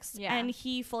car fixed. Yeah. And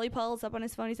he fully pulls up on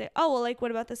his phone. He's like, oh, well, like,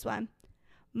 what about this one?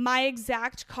 My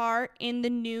exact car in the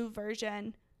new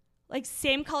version, like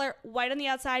same color, white on the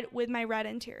outside with my red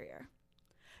interior.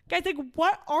 Guys, like,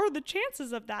 what are the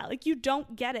chances of that? Like, you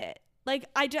don't get it. Like,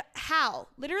 how?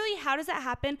 Literally, how does that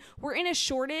happen? We're in a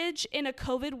shortage in a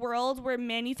COVID world where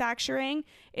manufacturing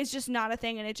is just not a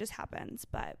thing and it just happens.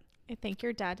 But I think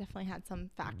your dad definitely had some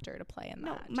factor to play in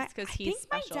that. No, just because he's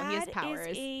special. He has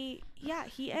powers. Yeah,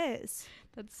 he is.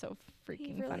 That's so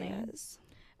freaking He really funny. is.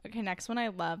 Okay, next one I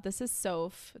love. This is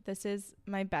Soph. This is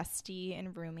my bestie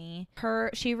and roomie.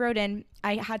 She wrote in.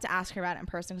 I had to ask her about it in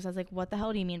person because I was like, what the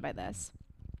hell do you mean by this?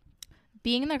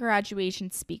 Being the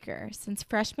graduation speaker. Since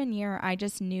freshman year, I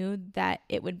just knew that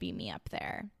it would be me up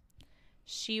there.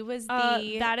 She was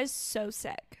that is so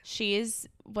sick.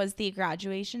 Was the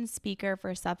graduation speaker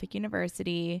for Suffolk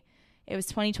University. It was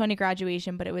 2020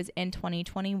 graduation, but it was in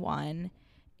 2021.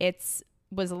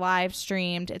 Was live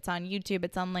streamed. It's on YouTube.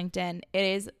 It's on LinkedIn. It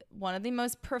is one of the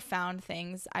most profound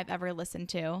things I've ever listened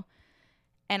to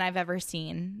and I've ever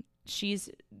seen. She's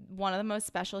one of the most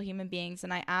special human beings.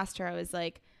 And I asked her, I was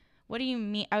like, what do you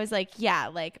mean? I was like, yeah,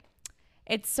 like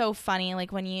it's so funny.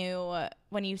 Like when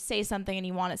you say something and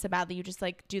you want it so badly, you just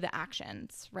like do the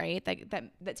actions, right?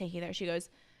 That take you there. She goes,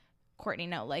 Courtney,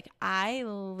 no, like I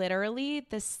literally,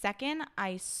 the second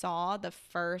I saw the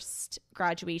first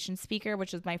graduation speaker,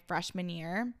 which was my freshman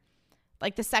year,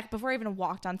 like before I even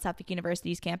walked on Suffolk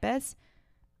University's campus,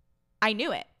 I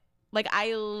knew it. Like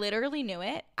I literally knew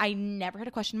it. I never had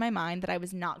a question in my mind that I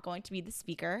was not going to be the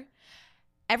speaker.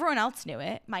 Everyone else knew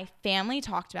it. My family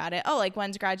talked about it. Oh, like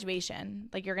when's graduation?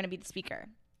 Like you're going to be the speaker.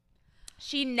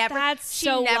 She never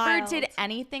did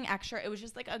anything extra. It was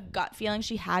just like a gut feeling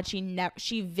she had.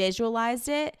 She visualized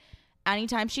it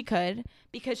anytime she could,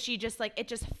 because she just like, it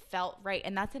just felt right.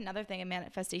 And that's another thing in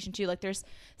manifestation too. Like there's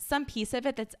some piece of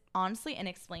it that's honestly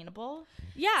inexplainable.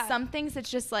 Yeah. Some things it's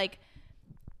just like,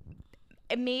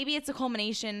 maybe it's a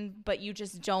culmination, but you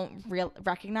just don't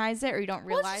recognize it, or you don't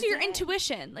realize it's your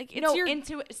intuition. Like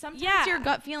it's sometimes your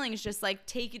gut feelings just like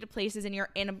take you to places and you're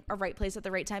in a right place at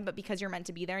the right time, but because you're meant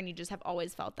to be there and you just have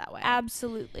always felt that way.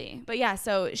 Absolutely. But yeah,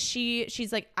 so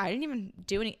she's like, I didn't even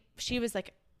do any. She was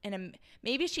like,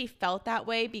 maybe she felt that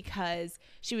way because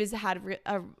she had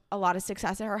a lot of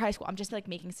success at her high school. I'm just like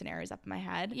making scenarios up in my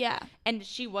head. Yeah. And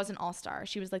she was an all-star.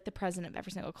 She was like the president of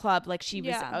every single club. Like she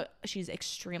was, she's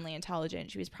extremely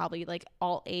intelligent. She was probably like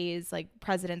all A's, like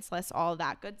president's list, all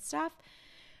that good stuff.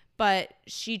 But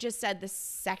she just said the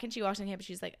second she walked on campus,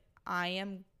 she's like, I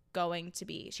am going to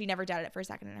be. She never doubted it for a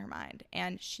second in her mind.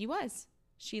 And she was.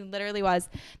 She literally was.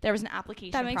 There was an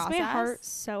application process. That makes my heart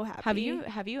so happy.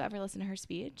 Have you ever listened to her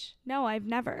speech? No, I've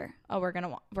never. Oh, we're gonna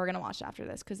watch it after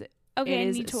this because I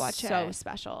need to watch it. So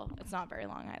special. It's not very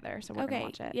long either, so we're gonna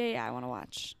watch it. Yeah, I want to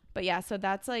watch. But yeah, so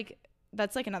that's like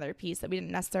another piece that we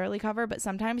didn't necessarily cover. But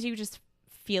sometimes you just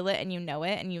feel it and you know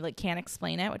it and you like can't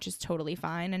explain it, which is totally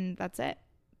fine. And that's it.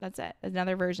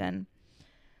 Another version.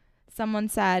 Someone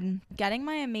said, getting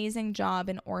my amazing job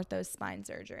in ortho spine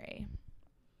surgery.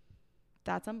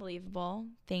 That's unbelievable.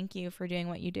 Thank you for doing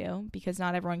what you do, because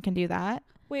not everyone can do that.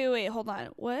 Wait, hold on.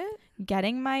 What?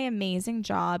 Getting my amazing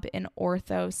job in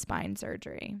ortho spine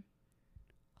surgery.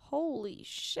 Holy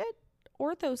shit.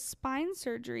 Ortho spine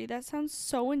surgery. That sounds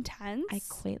so intense. I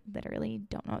quite literally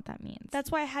don't know what that means.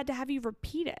 That's why I had to have you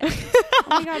repeat it. Oh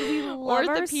my God, we love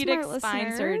orthopedic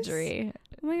spine surgery.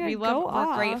 Oh my God,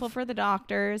 we're grateful for the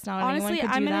doctors. Not anyone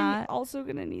could do that. I'm also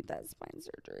going to need that spine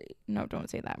surgery. No, don't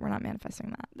say that. We're not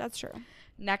manifesting that. That's true.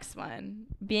 Next one.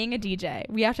 Being a DJ.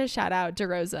 We have to shout out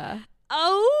DeRosa.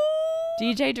 Oh.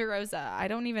 DJ DeRosa. I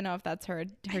don't even know if that's her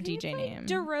DJ name.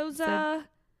 DeRosa.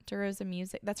 DeRosa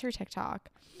Music. That's her TikTok.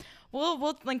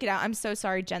 We'll link it out. I'm so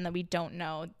sorry, Jen, that we don't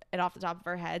know it off the top of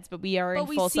our heads, but we are in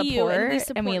full support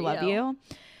and we love you.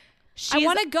 I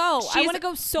want to go. I want to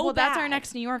go so bad. That's our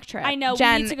next New York trip. I know.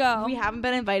 Jen, we need to go. We haven't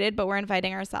been invited, but we're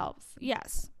inviting ourselves.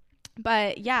 Yes.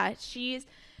 But yeah, she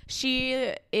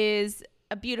is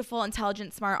a beautiful,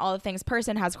 intelligent, smart, all the things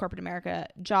person, has a corporate America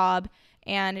job,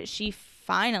 and she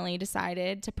finally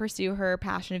decided to pursue her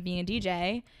passion of being a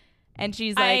DJ. And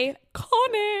she's like,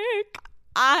 iconic.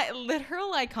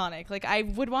 Literal iconic. Like, I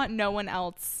would want no one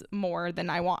else more than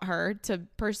I want her to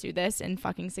pursue this and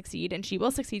fucking succeed. And she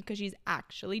will succeed because she's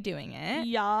actually doing it.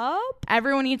 Yup.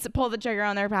 Everyone needs to pull the trigger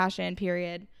on their passion,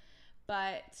 period.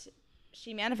 But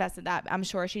she manifested that. I'm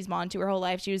sure she's wanted to her whole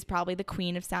life. She was probably the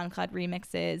queen of SoundCloud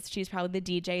remixes. She's probably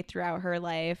the DJ throughout her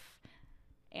life.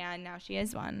 And now she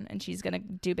is one. And she's going to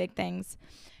do big things.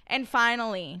 And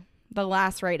finally, the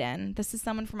last write-in. This is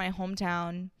someone from my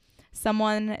hometown.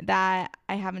 Someone that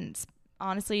I haven't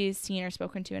honestly seen or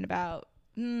spoken to in about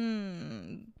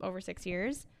over 6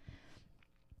 years.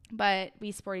 But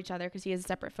we support each other because he has a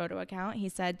separate photo account. He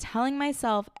said, telling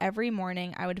myself every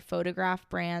morning I would photograph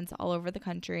brands all over the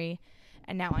country.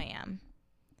 And now I am.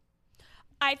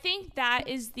 I think that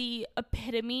is the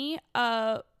epitome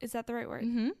of... Is that the right word?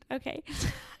 Mm-hmm. Okay.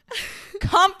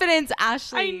 Confidence,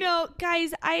 Ashley. I know.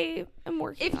 Guys, I am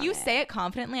working If on you it. say it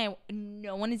confidently,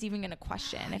 no one is even going to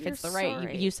question if it's the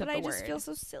right use of the word. I just feel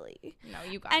so silly. No,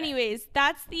 you got Anyways,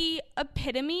 that's the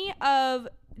epitome of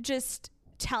just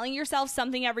telling yourself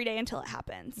something every day until it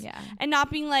happens. Yeah. And not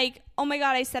being like, oh my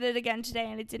God, I said it again today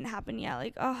and it didn't happen yet.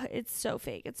 Like, oh, it's so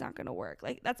fake. It's not going to work.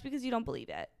 Like, that's because you don't believe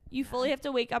it. You fully have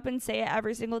to wake up and say it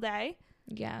every single day.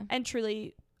 Yeah. And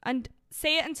truly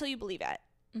say it until you believe it.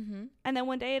 Mm-hmm. And then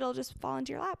one day it'll just fall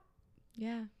into your lap.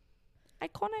 Yeah.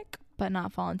 Iconic. But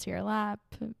not fall into your lap.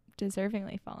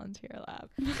 Deservingly fall into your lap.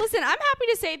 Listen, I'm happy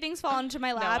to say things fall into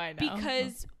my lap No, I know.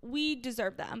 because we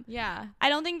deserve them. Yeah. I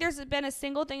don't think there's been a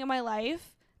single thing in my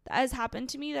life that has happened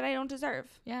to me that I don't deserve.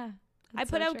 Yeah. I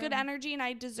put out good energy and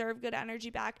I deserve good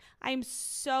energy back. I'm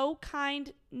so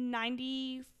kind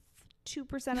 92%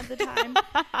 of the time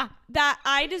that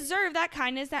I deserve that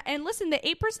kindness. And listen, the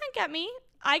 8% get me.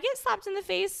 I get slapped in the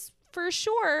face for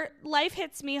sure. Life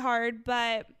hits me hard,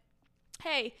 but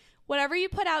hey, whatever you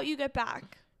put out, you get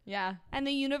back. Yeah. And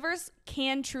the universe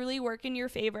can truly work in your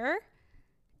favor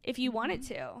if you want it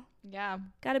to. Yeah.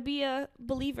 Gotta be a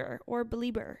believer or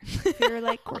believer if you're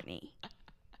like Courtney.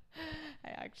 I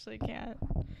actually can't.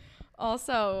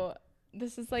 Also,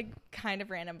 this is like kind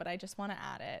of random, but I just want to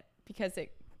add it because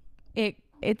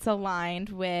it's aligned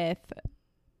with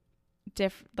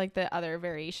like the other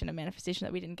variation of manifestation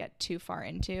that we didn't get too far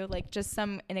into, like just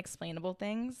some inexplainable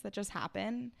things that just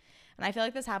happen. And I feel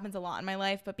like this happens a lot in my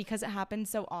life, but because it happens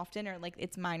so often, or like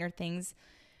it's minor things,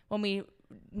 when we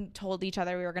told each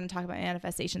other we were going to talk about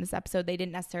manifestation this episode, they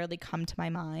didn't necessarily come to my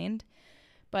mind.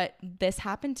 But this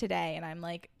happened today, and I'm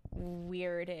like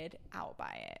weirded out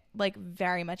by it, like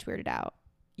very much weirded out.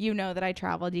 You know that I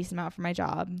travel a decent amount for my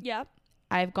job. Yep.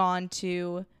 I've gone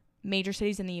to major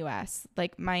cities in the US,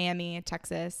 like Miami,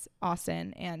 Texas,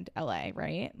 Austin, and LA,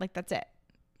 right? Like that's it.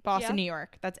 Boston, New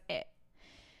York, that's it.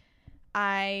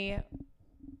 I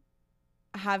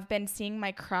have been seeing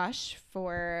my crush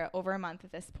for over a month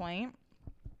at this point.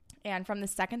 And from the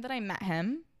second that I met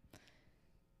him,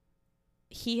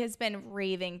 he has been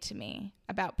raving to me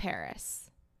about Paris.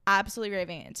 Absolutely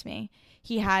raving it to me.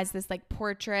 He has this like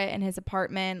portrait in his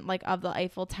apartment, like of the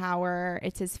Eiffel Tower.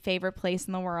 It's his favorite place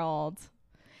in the world.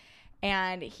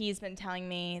 And he's been telling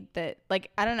me that,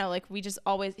 like, I don't know, like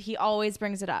he always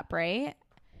brings it up, right?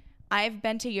 I've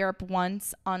been to Europe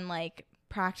once on like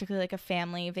practically like a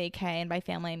family vacay. And by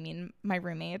family, I mean my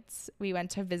roommates. We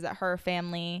went to visit her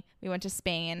family. We went to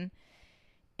Spain.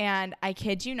 And I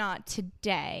kid you not,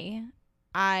 today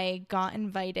I got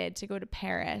invited to go to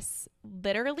Paris,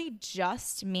 literally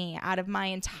just me out of my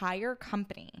entire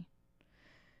company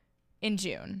in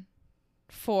June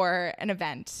for an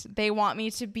event. They want me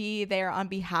to be there on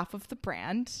behalf of the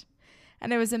brand.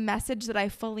 And it was a message that I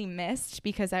fully missed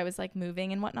because I was like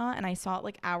moving and whatnot. And I saw it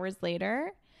like hours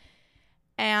later.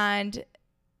 And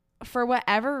for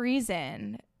whatever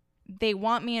reason, they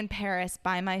want me in Paris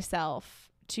by myself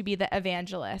to be the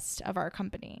evangelist of our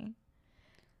company.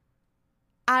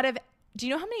 Do you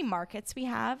know how many markets we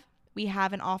have? We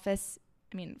have an office.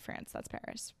 I mean, France, that's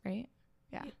Paris, right?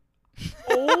 Yeah.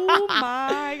 Oh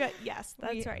my God. Yes,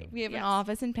 that's right. We have an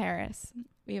office in Paris.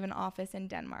 We have an office in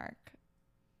Denmark,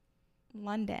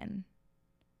 London,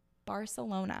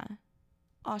 Barcelona,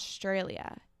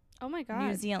 Australia. Oh my God.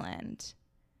 New Zealand.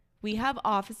 We have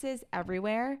offices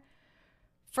everywhere.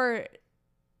 For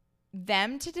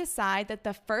them to decide that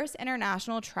the first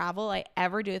international travel I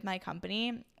ever do with my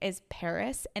company is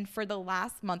Paris, and for the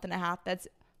last month and a half, that's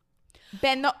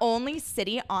been the only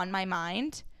city on my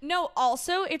mind. No,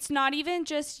 also, it's not even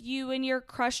just you and your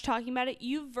crush talking about it.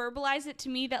 You verbalize it to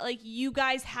me that like you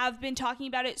guys have been talking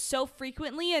about it so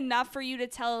frequently enough for you to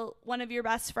tell one of your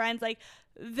best friends like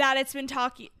that it's been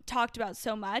talked about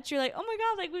so much. You're like, oh my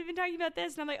God, like we've been talking about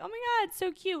this. And I'm like, oh my God, it's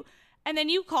so cute. And then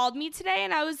you called me today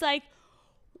and I was like,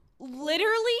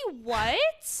 literally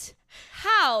what?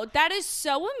 How? That is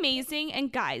so amazing.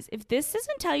 And guys, if this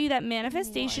doesn't tell you that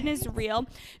manifestation is real,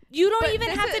 you don't even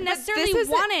have to necessarily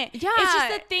want it. Yeah. It's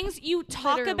just the things you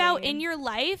talk about in your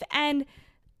life, and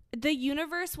the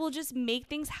universe will just make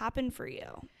things happen for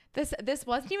you. This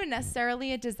wasn't even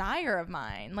necessarily a desire of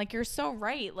mine. Like, you're so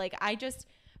right. Like, I just,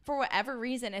 for whatever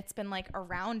reason, it's been like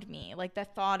around me, like the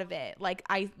thought of it. Like,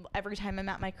 every time I'm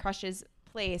at my crush's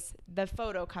place, the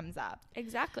photo comes up.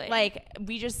 Exactly. Like,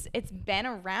 it's been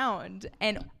around,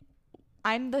 and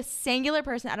I'm the singular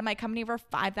person out of my company over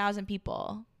 5,000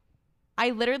 people. I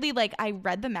literally, like, I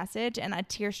read the message and a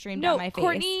tear streamed down my face.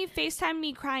 Courtney FaceTimed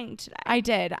me crying today. I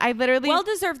did. I literally. Well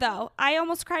deserved, though. I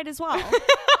almost cried as well.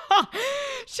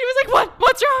 She was like, "What?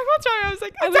 What's wrong? What's wrong?" I was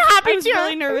like, "It's a happy tear." I was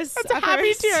really nervous. It's a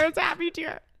happy tear. It's a happy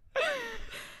tear.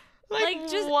 Like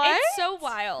just what? It's so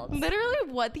wild. Literally,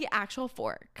 what the actual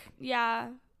fork? Yeah.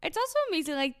 It's also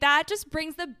amazing. Like, that just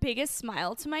brings the biggest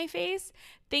smile to my face,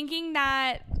 thinking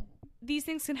that these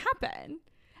things can happen.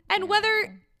 And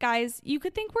whether, guys, you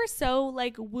could think we're so,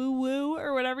 like, woo-woo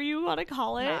or whatever you want to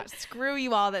call it. Nah, screw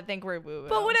you all that think we're woo-woo.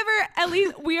 But whatever, at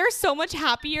least we are so much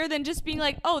happier than just being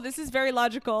like, oh, this is very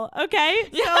logical. Okay?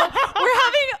 So we're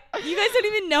having, you guys don't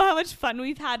even know how much fun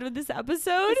we've had with this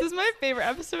episode. This is my favorite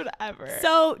episode ever.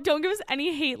 So don't give us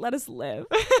any hate. Let us live.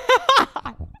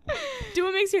 Do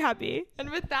what makes you happy. And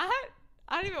with that,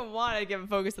 I don't even want to give a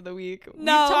focus of the week.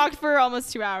 No. We talked for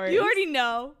almost 2 hours. You already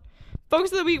know.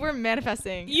 Focus of the week, we're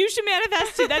manifesting. You should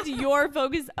manifest too. That's your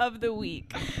focus of the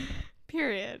week.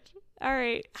 Period. All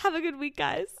right. Have a good week,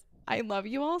 guys. I love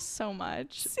you all so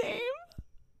much. Same.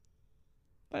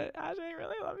 But Ashley, I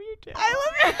really love you too. I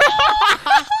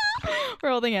love you. We're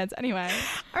holding hands. Anyway.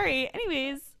 All right.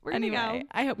 Anyways, we're going to go.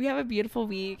 I hope you have a beautiful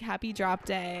week. Happy drop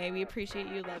day. We appreciate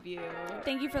you. Love you.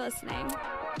 Thank you for listening.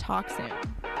 Talk soon.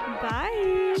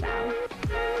 Bye.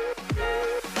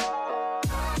 Ciao.